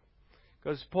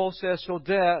 because Paul says, so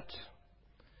that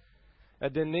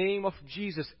at the name of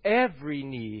Jesus, every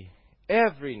knee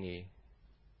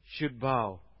should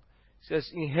bow. He says,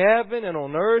 in heaven and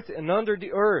on earth and under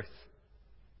the earth.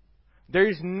 There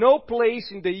is no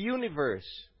place in the universe,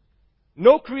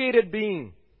 no created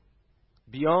being,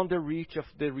 beyond the reach of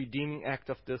the redeeming act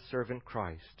of the servant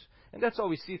Christ. And that's all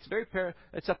we see.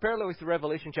 It's a parallel with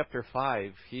Revelation chapter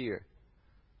 5 here.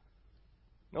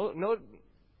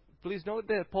 Please note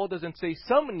that Paul doesn't say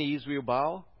some knees will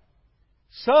bow,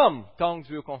 some tongues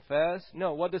will confess.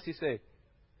 No, what does he say?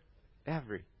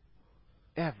 Every.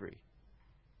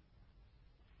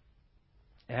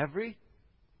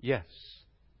 Yes.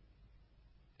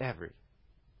 Every.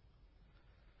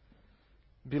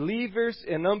 Believers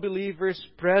and unbelievers,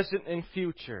 present and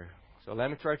future. So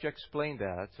let me try to explain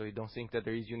that so you don't think that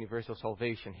there is universal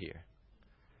salvation here.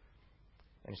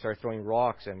 And start throwing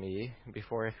rocks at me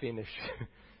before I finish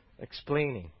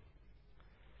explaining.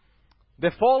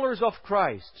 The followers of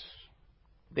Christ,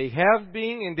 they have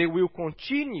been and they will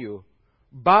continue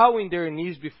bowing their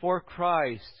knees before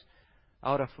Christ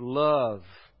out of love,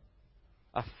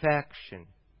 affection,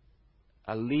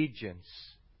 allegiance,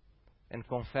 and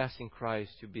confessing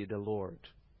Christ to be the Lord.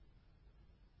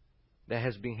 That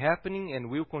has been happening and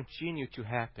will continue to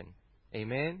happen.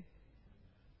 Amen?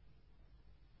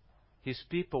 His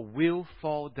people will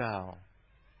fall down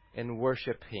and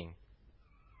worship Him.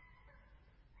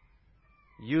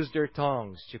 Use their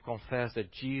tongues to confess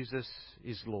that Jesus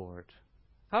is Lord.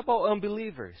 How about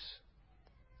unbelievers?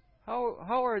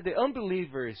 How are the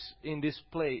unbelievers in this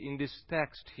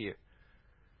text here?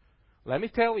 Let me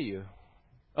tell you.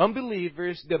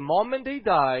 Unbelievers, the moment they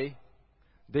die,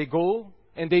 they go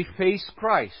and they face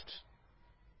Christ.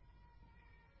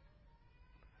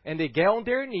 And they get on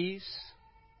their knees.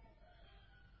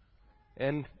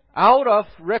 And out of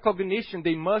recognition,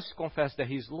 they must confess that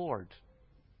He is Lord.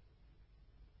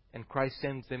 And Christ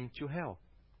sends them to hell.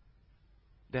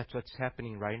 That's what's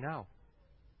happening right now.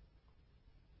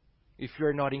 If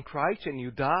you're not in Christ and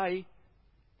you die,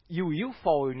 you will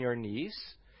fall on your knees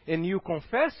and you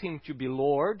confess Him to be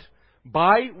Lord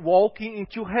by walking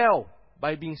into hell,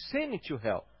 by being sent into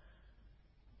hell.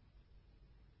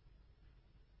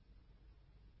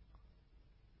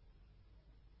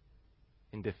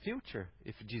 In the future,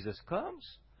 if Jesus comes,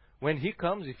 when He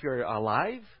comes, if you're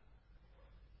alive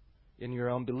and you're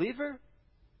an unbeliever,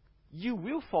 you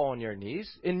will fall on your knees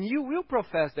and you will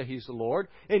profess that He's Lord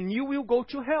and you will go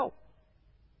to hell.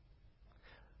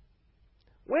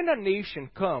 When a nation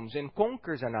comes and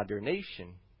conquers another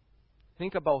nation,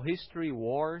 think about history,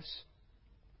 wars.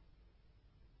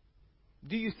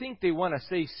 Do you think they want to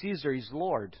say Caesar is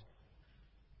Lord?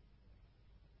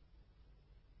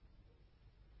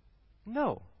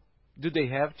 No. Do they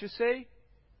have to say?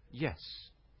 Yes.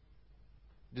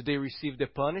 Do they receive the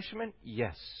punishment?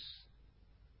 Yes.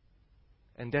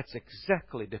 And that's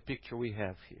exactly the picture we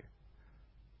have here.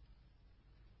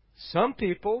 Some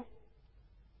people,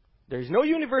 there is no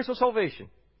universal salvation.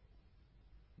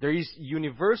 There is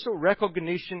universal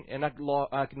recognition and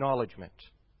acknowledgement.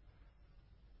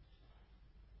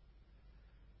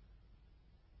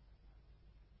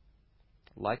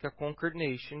 Like a conquered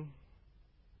nation,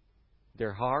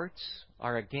 their hearts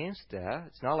are against that.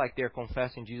 It's not like they're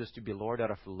confessing Jesus to be Lord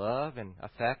out of love and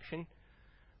affection,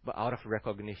 but out of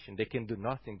recognition. They can do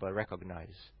nothing but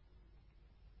recognize.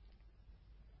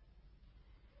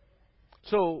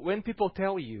 So when people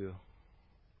tell you,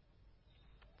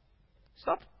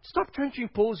 stop trying to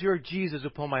impose your Jesus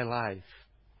upon my life.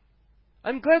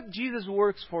 I'm glad Jesus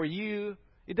works for you.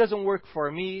 It doesn't work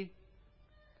for me.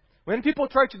 When people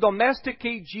try to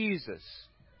domesticate Jesus,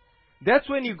 that's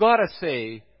when you gotta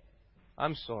say,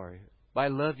 I'm sorry, but I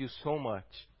love you so much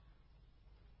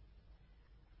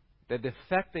that the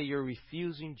fact that you're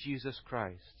refusing Jesus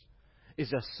Christ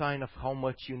is a sign of how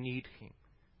much you need Him.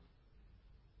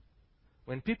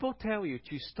 When people tell you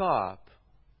to stop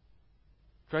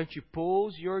trying to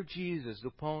pose your Jesus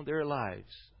upon their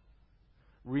lives,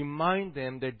 remind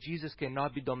them that Jesus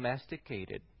cannot be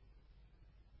domesticated.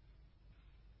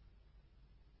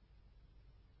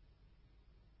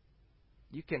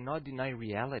 You cannot deny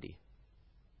reality.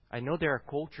 I know that our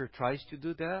culture tries to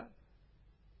do that.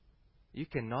 You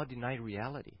cannot deny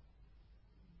reality.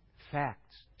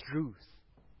 Facts, truth.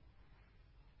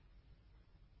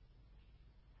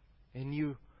 And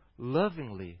you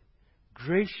lovingly,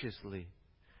 graciously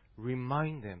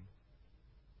remind them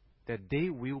that they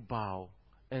will bow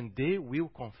and they will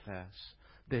confess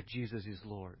that Jesus is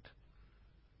Lord.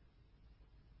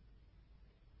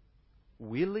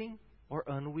 Willing or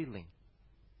unwilling.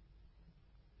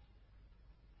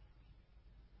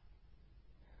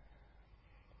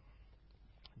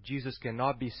 Jesus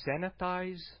cannot be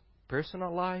sanitized,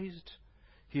 personalized.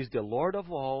 He is the Lord of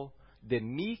all. The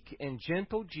meek and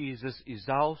gentle Jesus is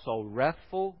also a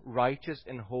wrathful, righteous,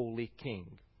 and holy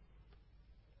King.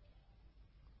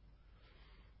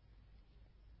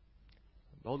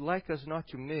 I would like us not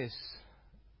to miss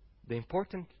the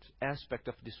important aspect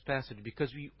of this passage,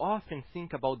 because we often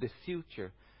think about the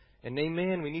future. And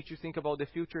amen, we need to think about the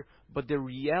future, but the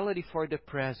reality for the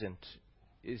present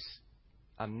is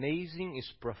amazing,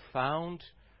 is profound.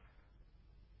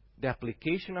 The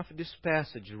application of this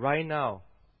passage right now.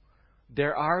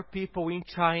 There are people in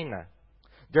China.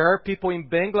 There are people in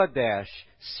Bangladesh,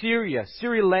 Syria,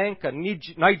 Sri Lanka,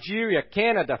 Nigeria,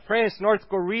 Canada, France, North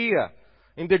Korea,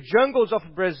 in the jungles of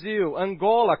Brazil,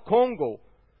 Angola, Congo,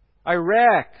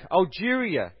 Iraq,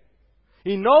 Algeria.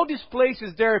 In all these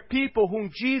places, there are people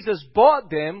whom Jesus bought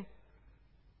them,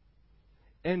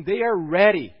 and they are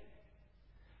ready.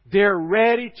 They are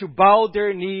ready to bow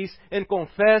their knees and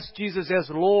confess Jesus as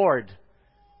Lord.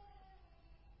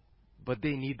 But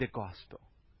they need the gospel.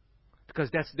 Because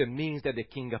that's the means that the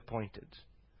king appointed.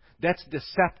 That's the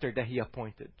scepter that he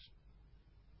appointed.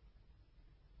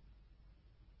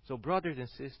 So brothers and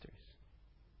sisters,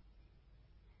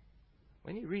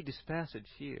 when you read this passage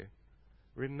here,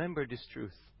 remember this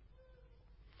truth.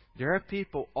 There are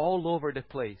people all over the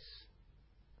place.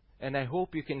 And I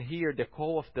hope you can hear the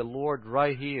call of the Lord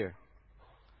right here.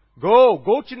 Go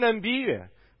to Namibia.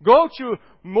 Go to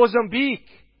Mozambique.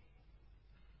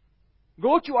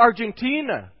 Go to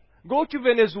Argentina. Go to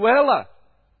Venezuela.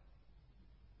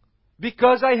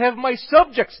 Because I have my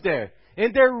subjects there.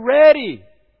 And they're ready.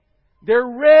 They're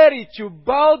ready to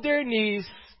bow their knees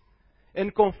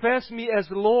and confess me as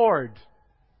Lord.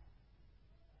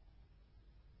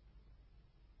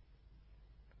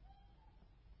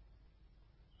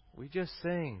 We just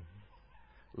sang,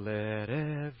 let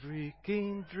every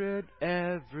kindred,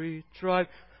 every tribe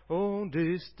on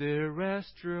this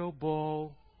terrestrial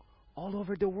ball, all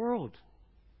over the world,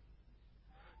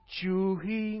 to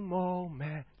Him all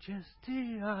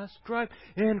majesty ascribe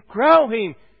and crown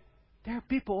Him. There are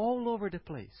people all over the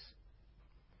place.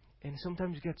 And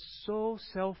sometimes we get so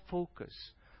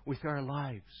self-focused with our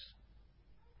lives.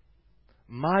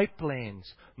 My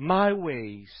plans, my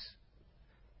ways,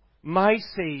 my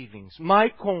savings, my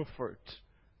comfort.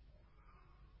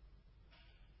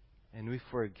 And we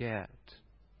forget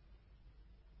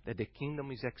that the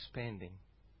kingdom is expanding.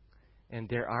 And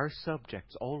there are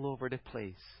subjects all over the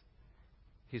place.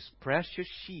 His precious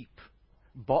sheep,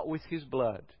 bought with His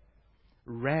blood,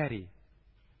 ready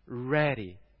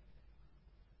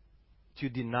to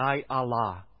deny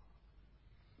Allah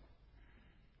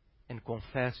and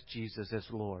confess Jesus as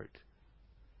Lord.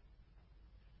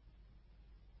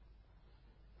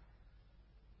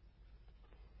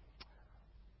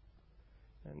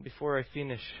 And before I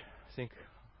finish, I think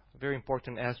a very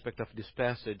important aspect of this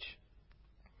passage,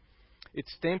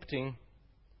 it's tempting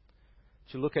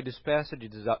to look at this passage.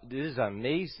 This is an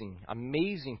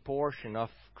amazing portion of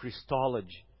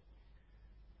Christology.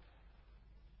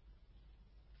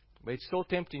 But it's so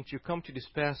tempting to come to this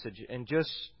passage and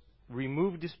just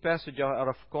remove this passage out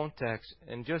of context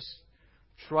and just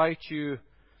try to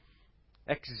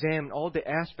examine all the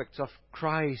aspects of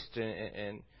Christ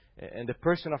and the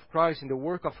person of Christ and the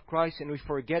work of Christ, and we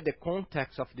forget the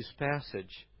context of this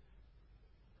passage.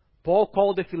 Paul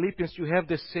called the Philippians to have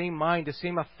the same mind, the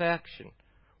same affection,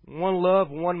 one love,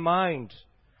 one mind.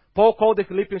 Paul called the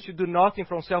Philippians to do nothing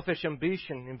from selfish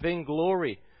ambition and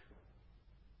vainglory.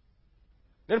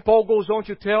 Then Paul goes on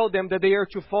to tell them that they are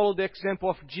to follow the example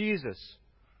of Jesus.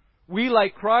 We,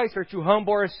 like Christ, are to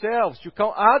humble ourselves, to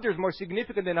count others more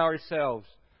significant than ourselves.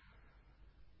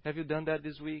 Have you done that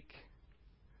this week?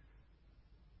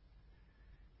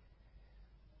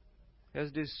 Has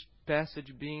this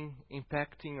passage been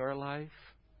impacting your life?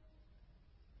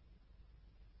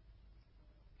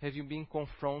 Have you been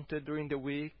confronted during the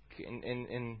week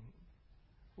and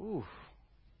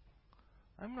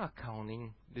I'm not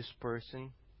counting this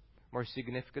person more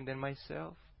significant than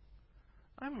myself.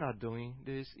 I'm not doing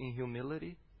this in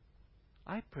humility.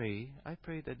 I pray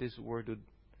that this word would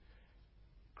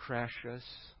crush us,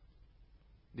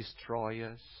 destroy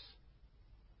us,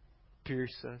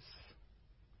 pierce us.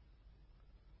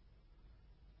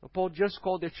 Paul just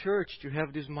called the church to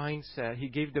have this mindset. He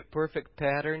gave the perfect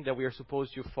pattern that we are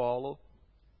supposed to follow.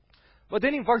 But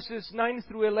then in verses 9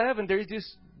 through 11, there is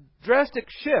this drastic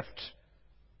shift.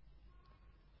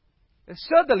 And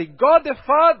suddenly, God the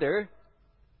Father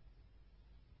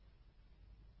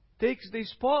takes the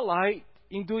spotlight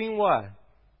in doing what?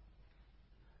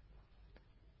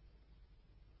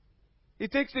 He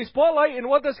takes the spotlight, and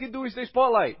what does He do with the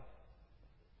spotlight?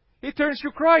 He turns to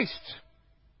Christ.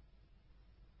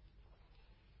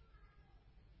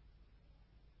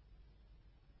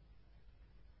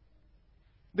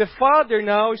 The Father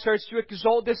now starts to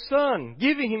exalt the Son,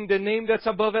 giving Him the name that's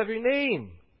above every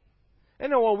name.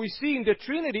 And what we see in the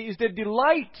Trinity is the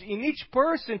delight in each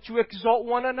person to exalt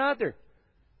one another.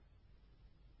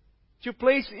 To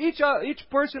place each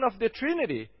person of the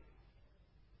Trinity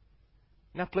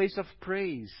in a place of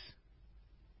praise.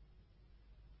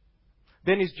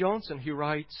 Dennis Johnson, he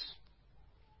writes,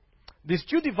 these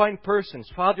two divine persons,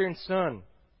 Father and Son,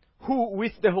 who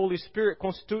with the Holy Spirit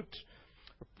constitute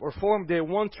or form the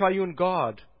one triune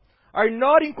God, are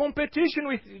not in competition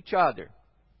with each other.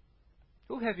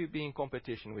 Who have you been in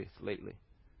competition with lately?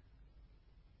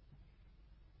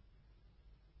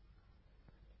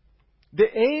 The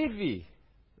envy,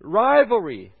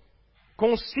 rivalry,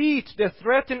 conceit that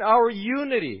threaten our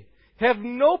unity have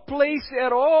no place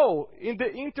at all in the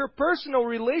interpersonal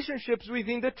relationships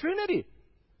within the Trinity.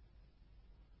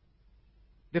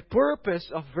 The purpose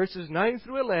of verses 9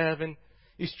 through 11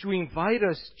 is to invite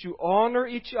us to honor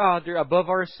each other above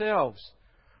ourselves,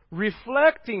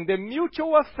 reflecting the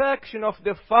mutual affection of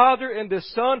the Father and the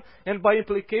Son, and by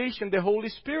implication the Holy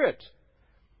Spirit,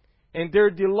 and their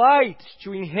delight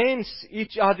to enhance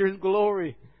each other's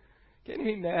glory. Can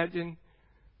you imagine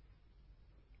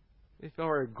if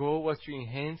our goal was to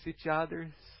enhance each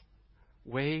other's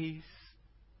ways,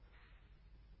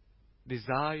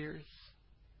 desires?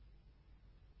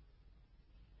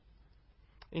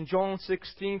 In John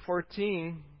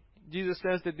 16:14, Jesus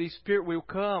says that the Spirit will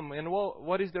come. And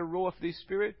what is the role of the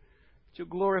Spirit? To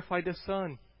glorify the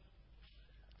Son.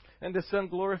 And the Son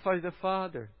glorifies the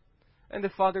Father. And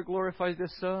the Father glorifies the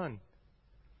Son.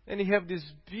 And you have this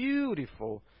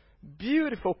beautiful,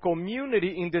 beautiful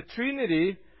community in the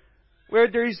Trinity where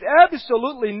there is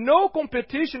absolutely no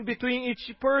competition between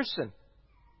each person.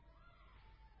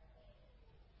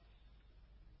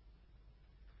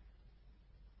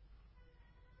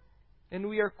 And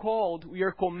we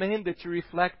are commanded to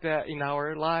reflect that in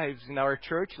our lives, in our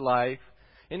church life,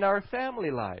 in our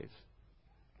family lives.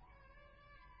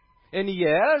 And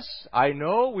yes, I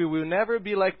know we will never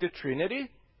be like the Trinity.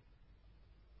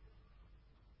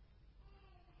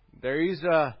 There is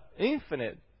an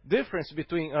infinite difference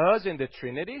between us and the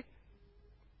Trinity.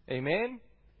 Amen?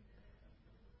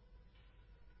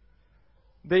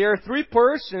 They are three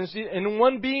persons in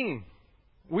one being.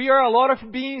 We are a lot of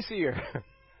beings here.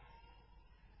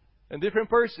 And different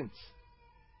persons.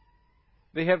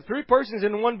 They have three persons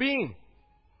in one being.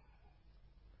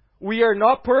 We are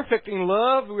not perfect in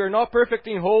love. We are not perfect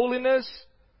in holiness.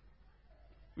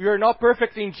 We are not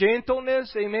perfect in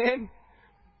gentleness. Amen.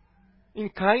 In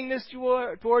kindness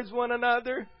towards one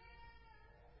another.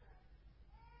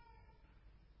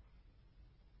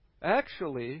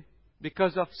 Actually,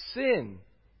 because of sin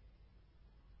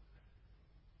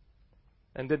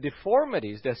and the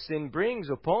deformities that sin brings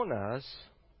upon us,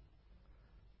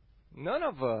 none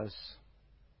of us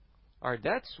are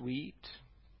that sweet.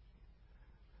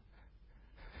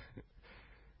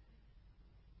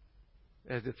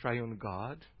 As the triune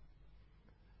God.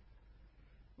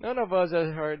 None of us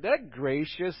are that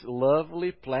gracious,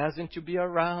 lovely, pleasant to be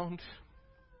around.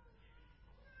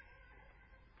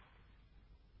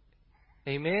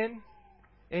 Amen?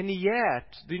 And yet,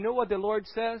 do you know what the Lord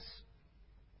says?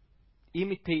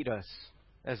 Imitate us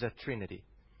as a Trinity.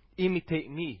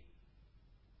 Imitate me.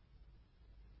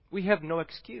 We have no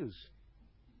excuse.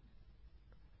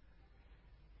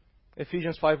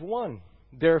 Ephesians 5:1.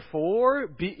 Therefore,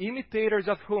 be imitators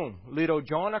of whom? Little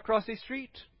John across the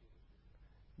street.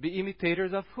 Be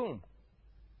imitators of whom?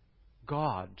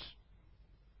 God.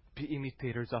 Be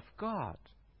imitators of God.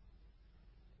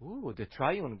 Ooh, the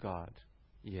triune God.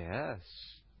 Yes.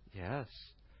 Yes.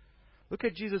 Look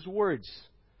at Jesus' words.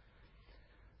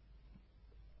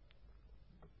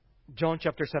 John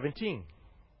chapter 17.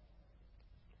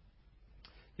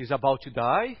 He's about to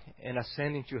die and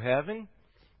ascend into heaven.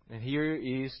 And here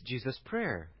is Jesus'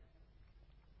 prayer.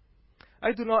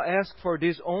 I do not ask for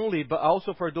this only, but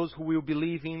also for those who will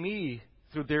believe in me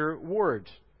through their word,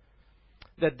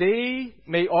 that they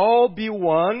may all be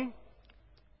one.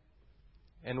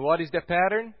 And what is the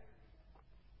pattern?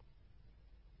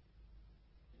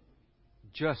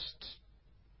 Just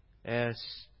as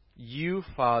you,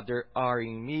 Father, are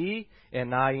in me,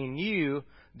 and I in you,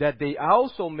 that they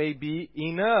also may be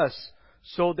in us,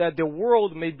 so that the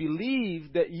world may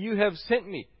believe that you have sent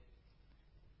me.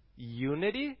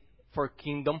 Unity for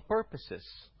kingdom purposes.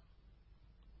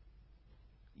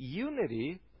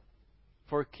 Unity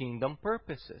for kingdom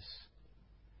purposes.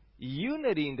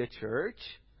 Unity in the church,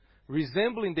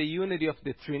 resembling the unity of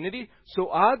the Trinity, so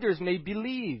others may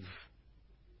believe.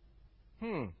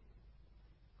 The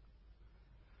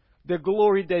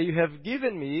glory that you have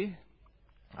given me,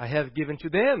 I have given to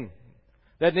them,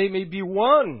 that they may be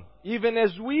one, even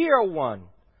as we are one.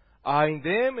 I in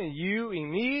them and you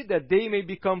in me, that they may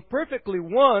become perfectly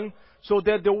one, so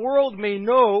that the world may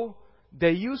know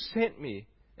that you sent me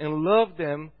and loved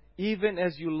them even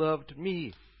as you loved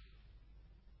me.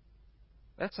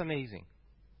 That's amazing.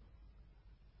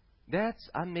 That's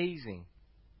amazing.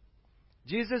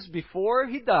 Jesus, before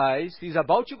He dies, He's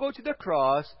about to go to the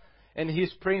cross, and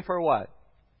He's praying for what?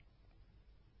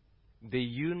 The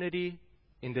unity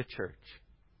in the church.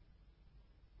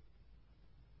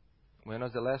 When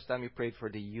was the last time you prayed for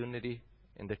the unity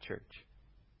in the church?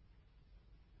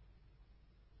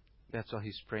 That's what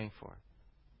He's praying for.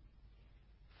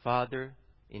 Father,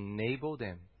 enable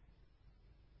them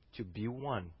to be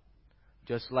one,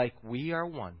 just like we are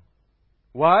one.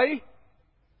 Why?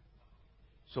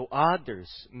 So others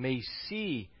may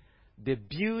see the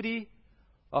beauty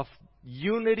of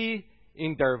unity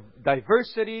in their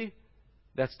diversity.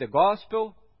 That's the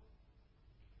gospel.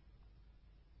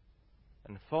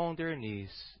 And fall on their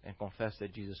knees and confess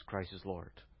that Jesus Christ is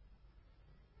Lord.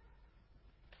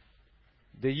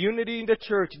 The unity in the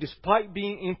church, despite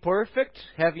being imperfect,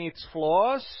 having its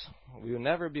flaws, we will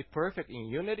never be perfect in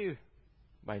unity,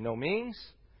 by no means.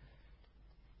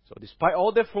 So despite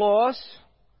all the flaws,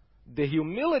 the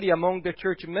humility among the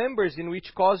church members, in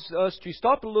which causes us to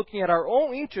stop looking at our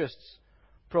own interests,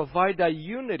 provide a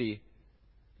unity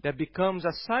that becomes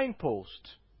a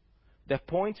signpost that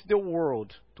points the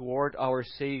world toward our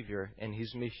Savior and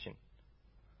His mission.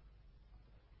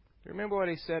 Remember what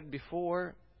I said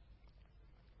before?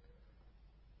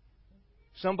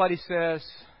 Somebody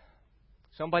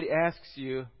asks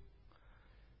you,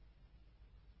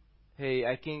 hey,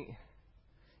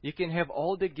 you can have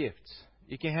all the gifts.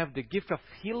 You can have the gift of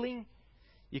healing.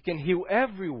 You can heal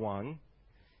everyone.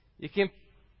 You can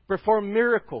perform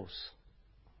miracles.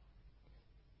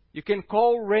 You can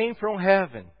call rain from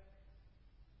heaven.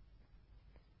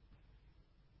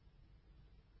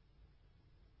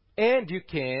 And you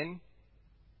can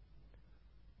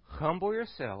humble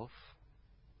yourself,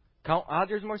 count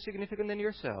others more significant than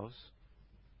yourselves,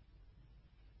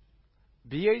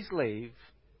 be a slave.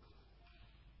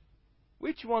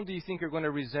 Which one do you think you're going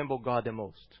to resemble God the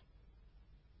most?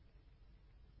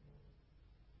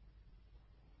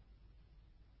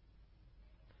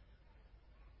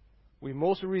 We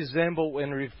most resemble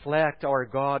and reflect our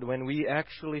God when we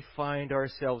actually find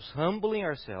ourselves humbling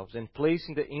ourselves and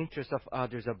placing the interests of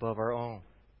others above our own.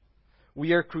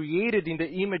 We are created in the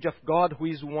image of God who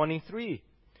is one in three.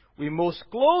 We most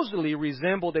closely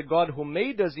resemble the God who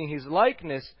made us in His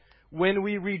likeness when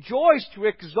we rejoice to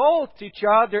exalt each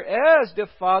other as the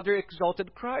Father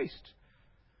exalted Christ.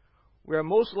 We are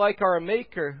most like our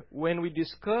Maker when we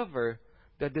discover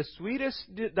that the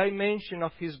sweetest dimension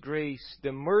of His grace,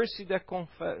 the mercy that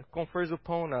confers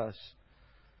upon us,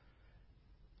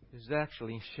 is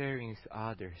actually in sharing with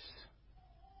others,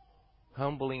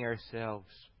 humbling ourselves,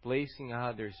 placing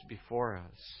others before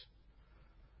us.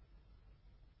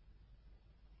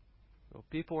 So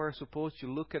people are supposed to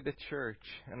look at the church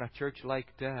and a church like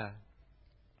that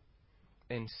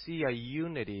and see a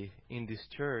unity in this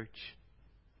church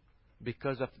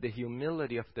because of the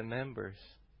humility of the members.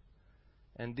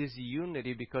 And this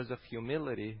unity because of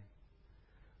humility,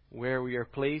 where we are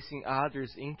placing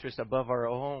others' interests above our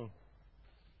own,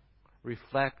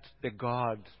 reflect the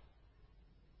God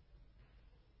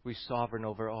who is sovereign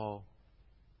over all.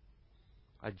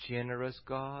 A generous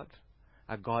God,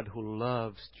 a God who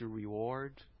loves to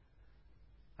reward,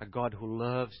 a God who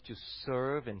loves to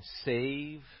serve and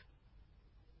save.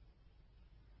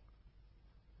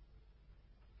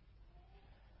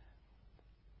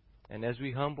 And as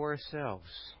we humble ourselves,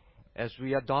 as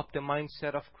we adopt the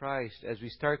mindset of Christ, as we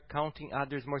start counting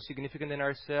others more significant than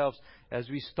ourselves, as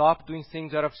we stop doing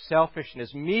things out of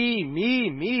selfishness,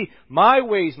 me, my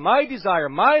ways, my desire,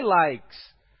 my likes,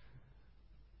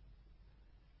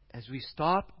 as we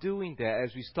stop doing that,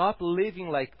 as we stop living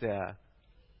like that,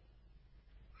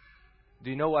 do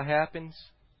you know what happens?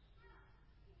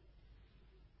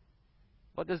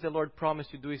 What does the Lord promise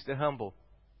to do is the humble?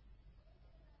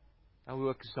 I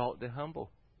will exalt the humble.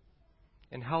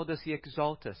 And how does He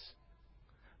exalt us?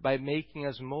 By making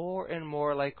us more and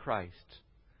more like Christ.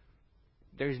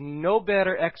 There's no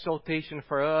better exaltation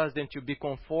for us than to be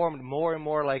conformed more and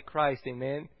more like Christ.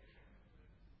 Amen?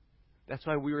 That's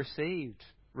why we were saved.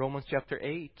 Romans chapter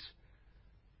 8.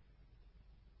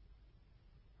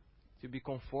 To be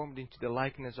conformed into the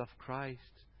likeness of Christ.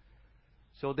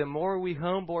 So the more we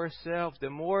humble ourselves,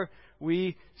 the more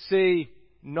we say,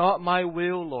 not my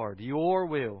will, Lord, your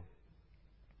will.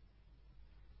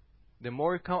 The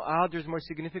more we count others more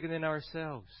significant than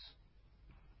ourselves,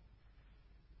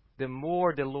 the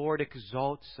more the Lord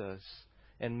exalts us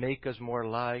and makes us more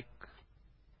like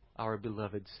our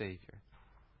beloved Savior.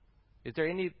 Is there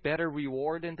any better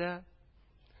reward than that?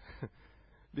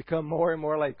 Become more and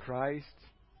more like Christ.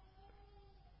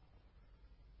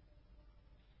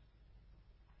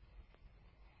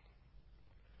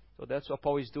 So that's what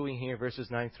Paul is doing here,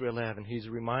 verses 9 through 11. He's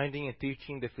reminding and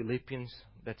teaching the Philippians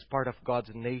that's part of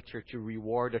God's nature to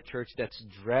reward a church that's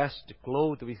dressed,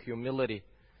 clothed with humility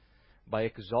by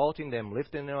exalting them,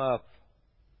 lifting them up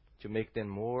to make them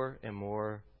more and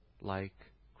more like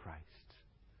Christ.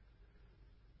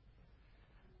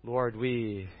 Lord,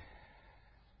 we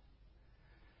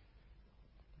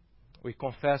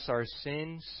confess our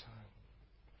sins.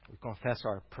 We confess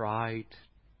our pride.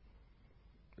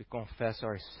 We confess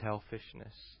our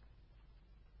selfishness.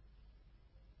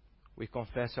 We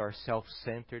confess our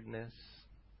self-centeredness.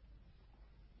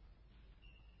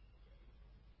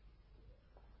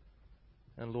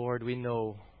 And Lord, we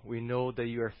know that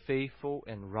you are faithful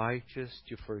and righteous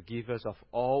to forgive us of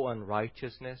all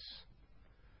unrighteousness.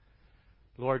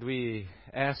 Lord, we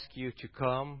ask you to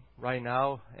come right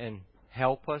now and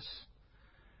help us.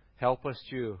 Help us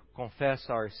to confess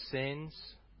our sins.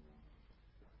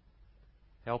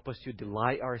 Help us to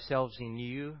delight ourselves in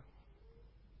you.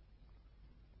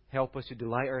 Help us to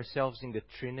delight ourselves in the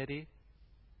Trinity.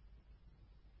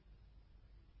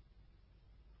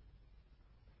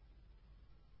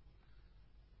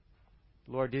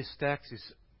 Lord, this text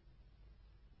is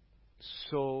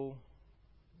so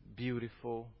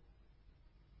beautiful,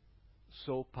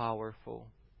 so powerful,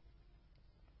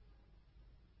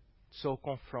 so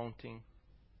confronting,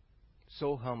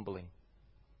 so humbling.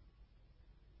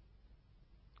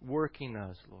 Work in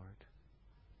us, Lord.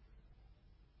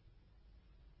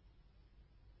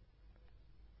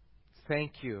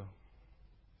 Thank you.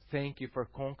 Thank you for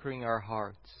conquering our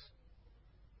hearts.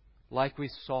 Like we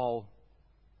saw,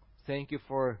 thank you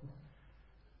for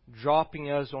dropping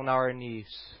us on our knees,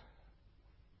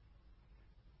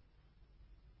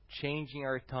 changing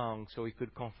our tongue so we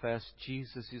could confess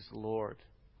Jesus is Lord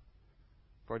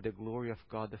for the glory of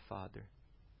God the Father.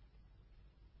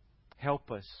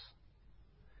 Help us.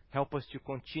 Help us to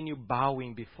continue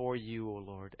bowing before you, O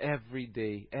Lord, every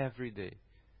day,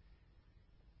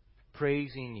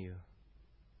 praising you.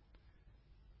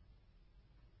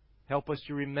 Help us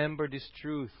to remember this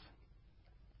truth.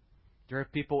 There are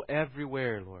people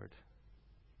everywhere, Lord,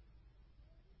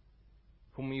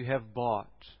 whom you have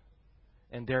bought,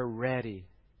 and they're ready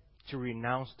to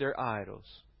renounce their idols,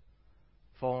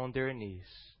 fall on their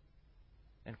knees,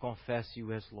 and confess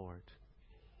you as Lord.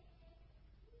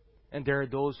 And there are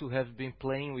those who have been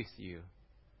playing with you.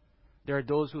 There are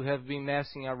those who have been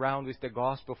messing around with the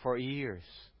gospel for years.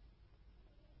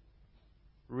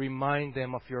 Remind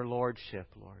them of your lordship,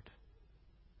 Lord.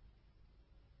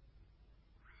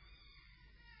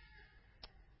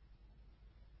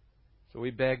 So we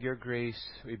beg your grace,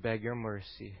 we beg your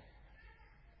mercy.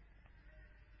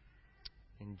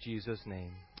 In Jesus'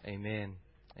 name, amen.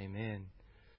 Amen.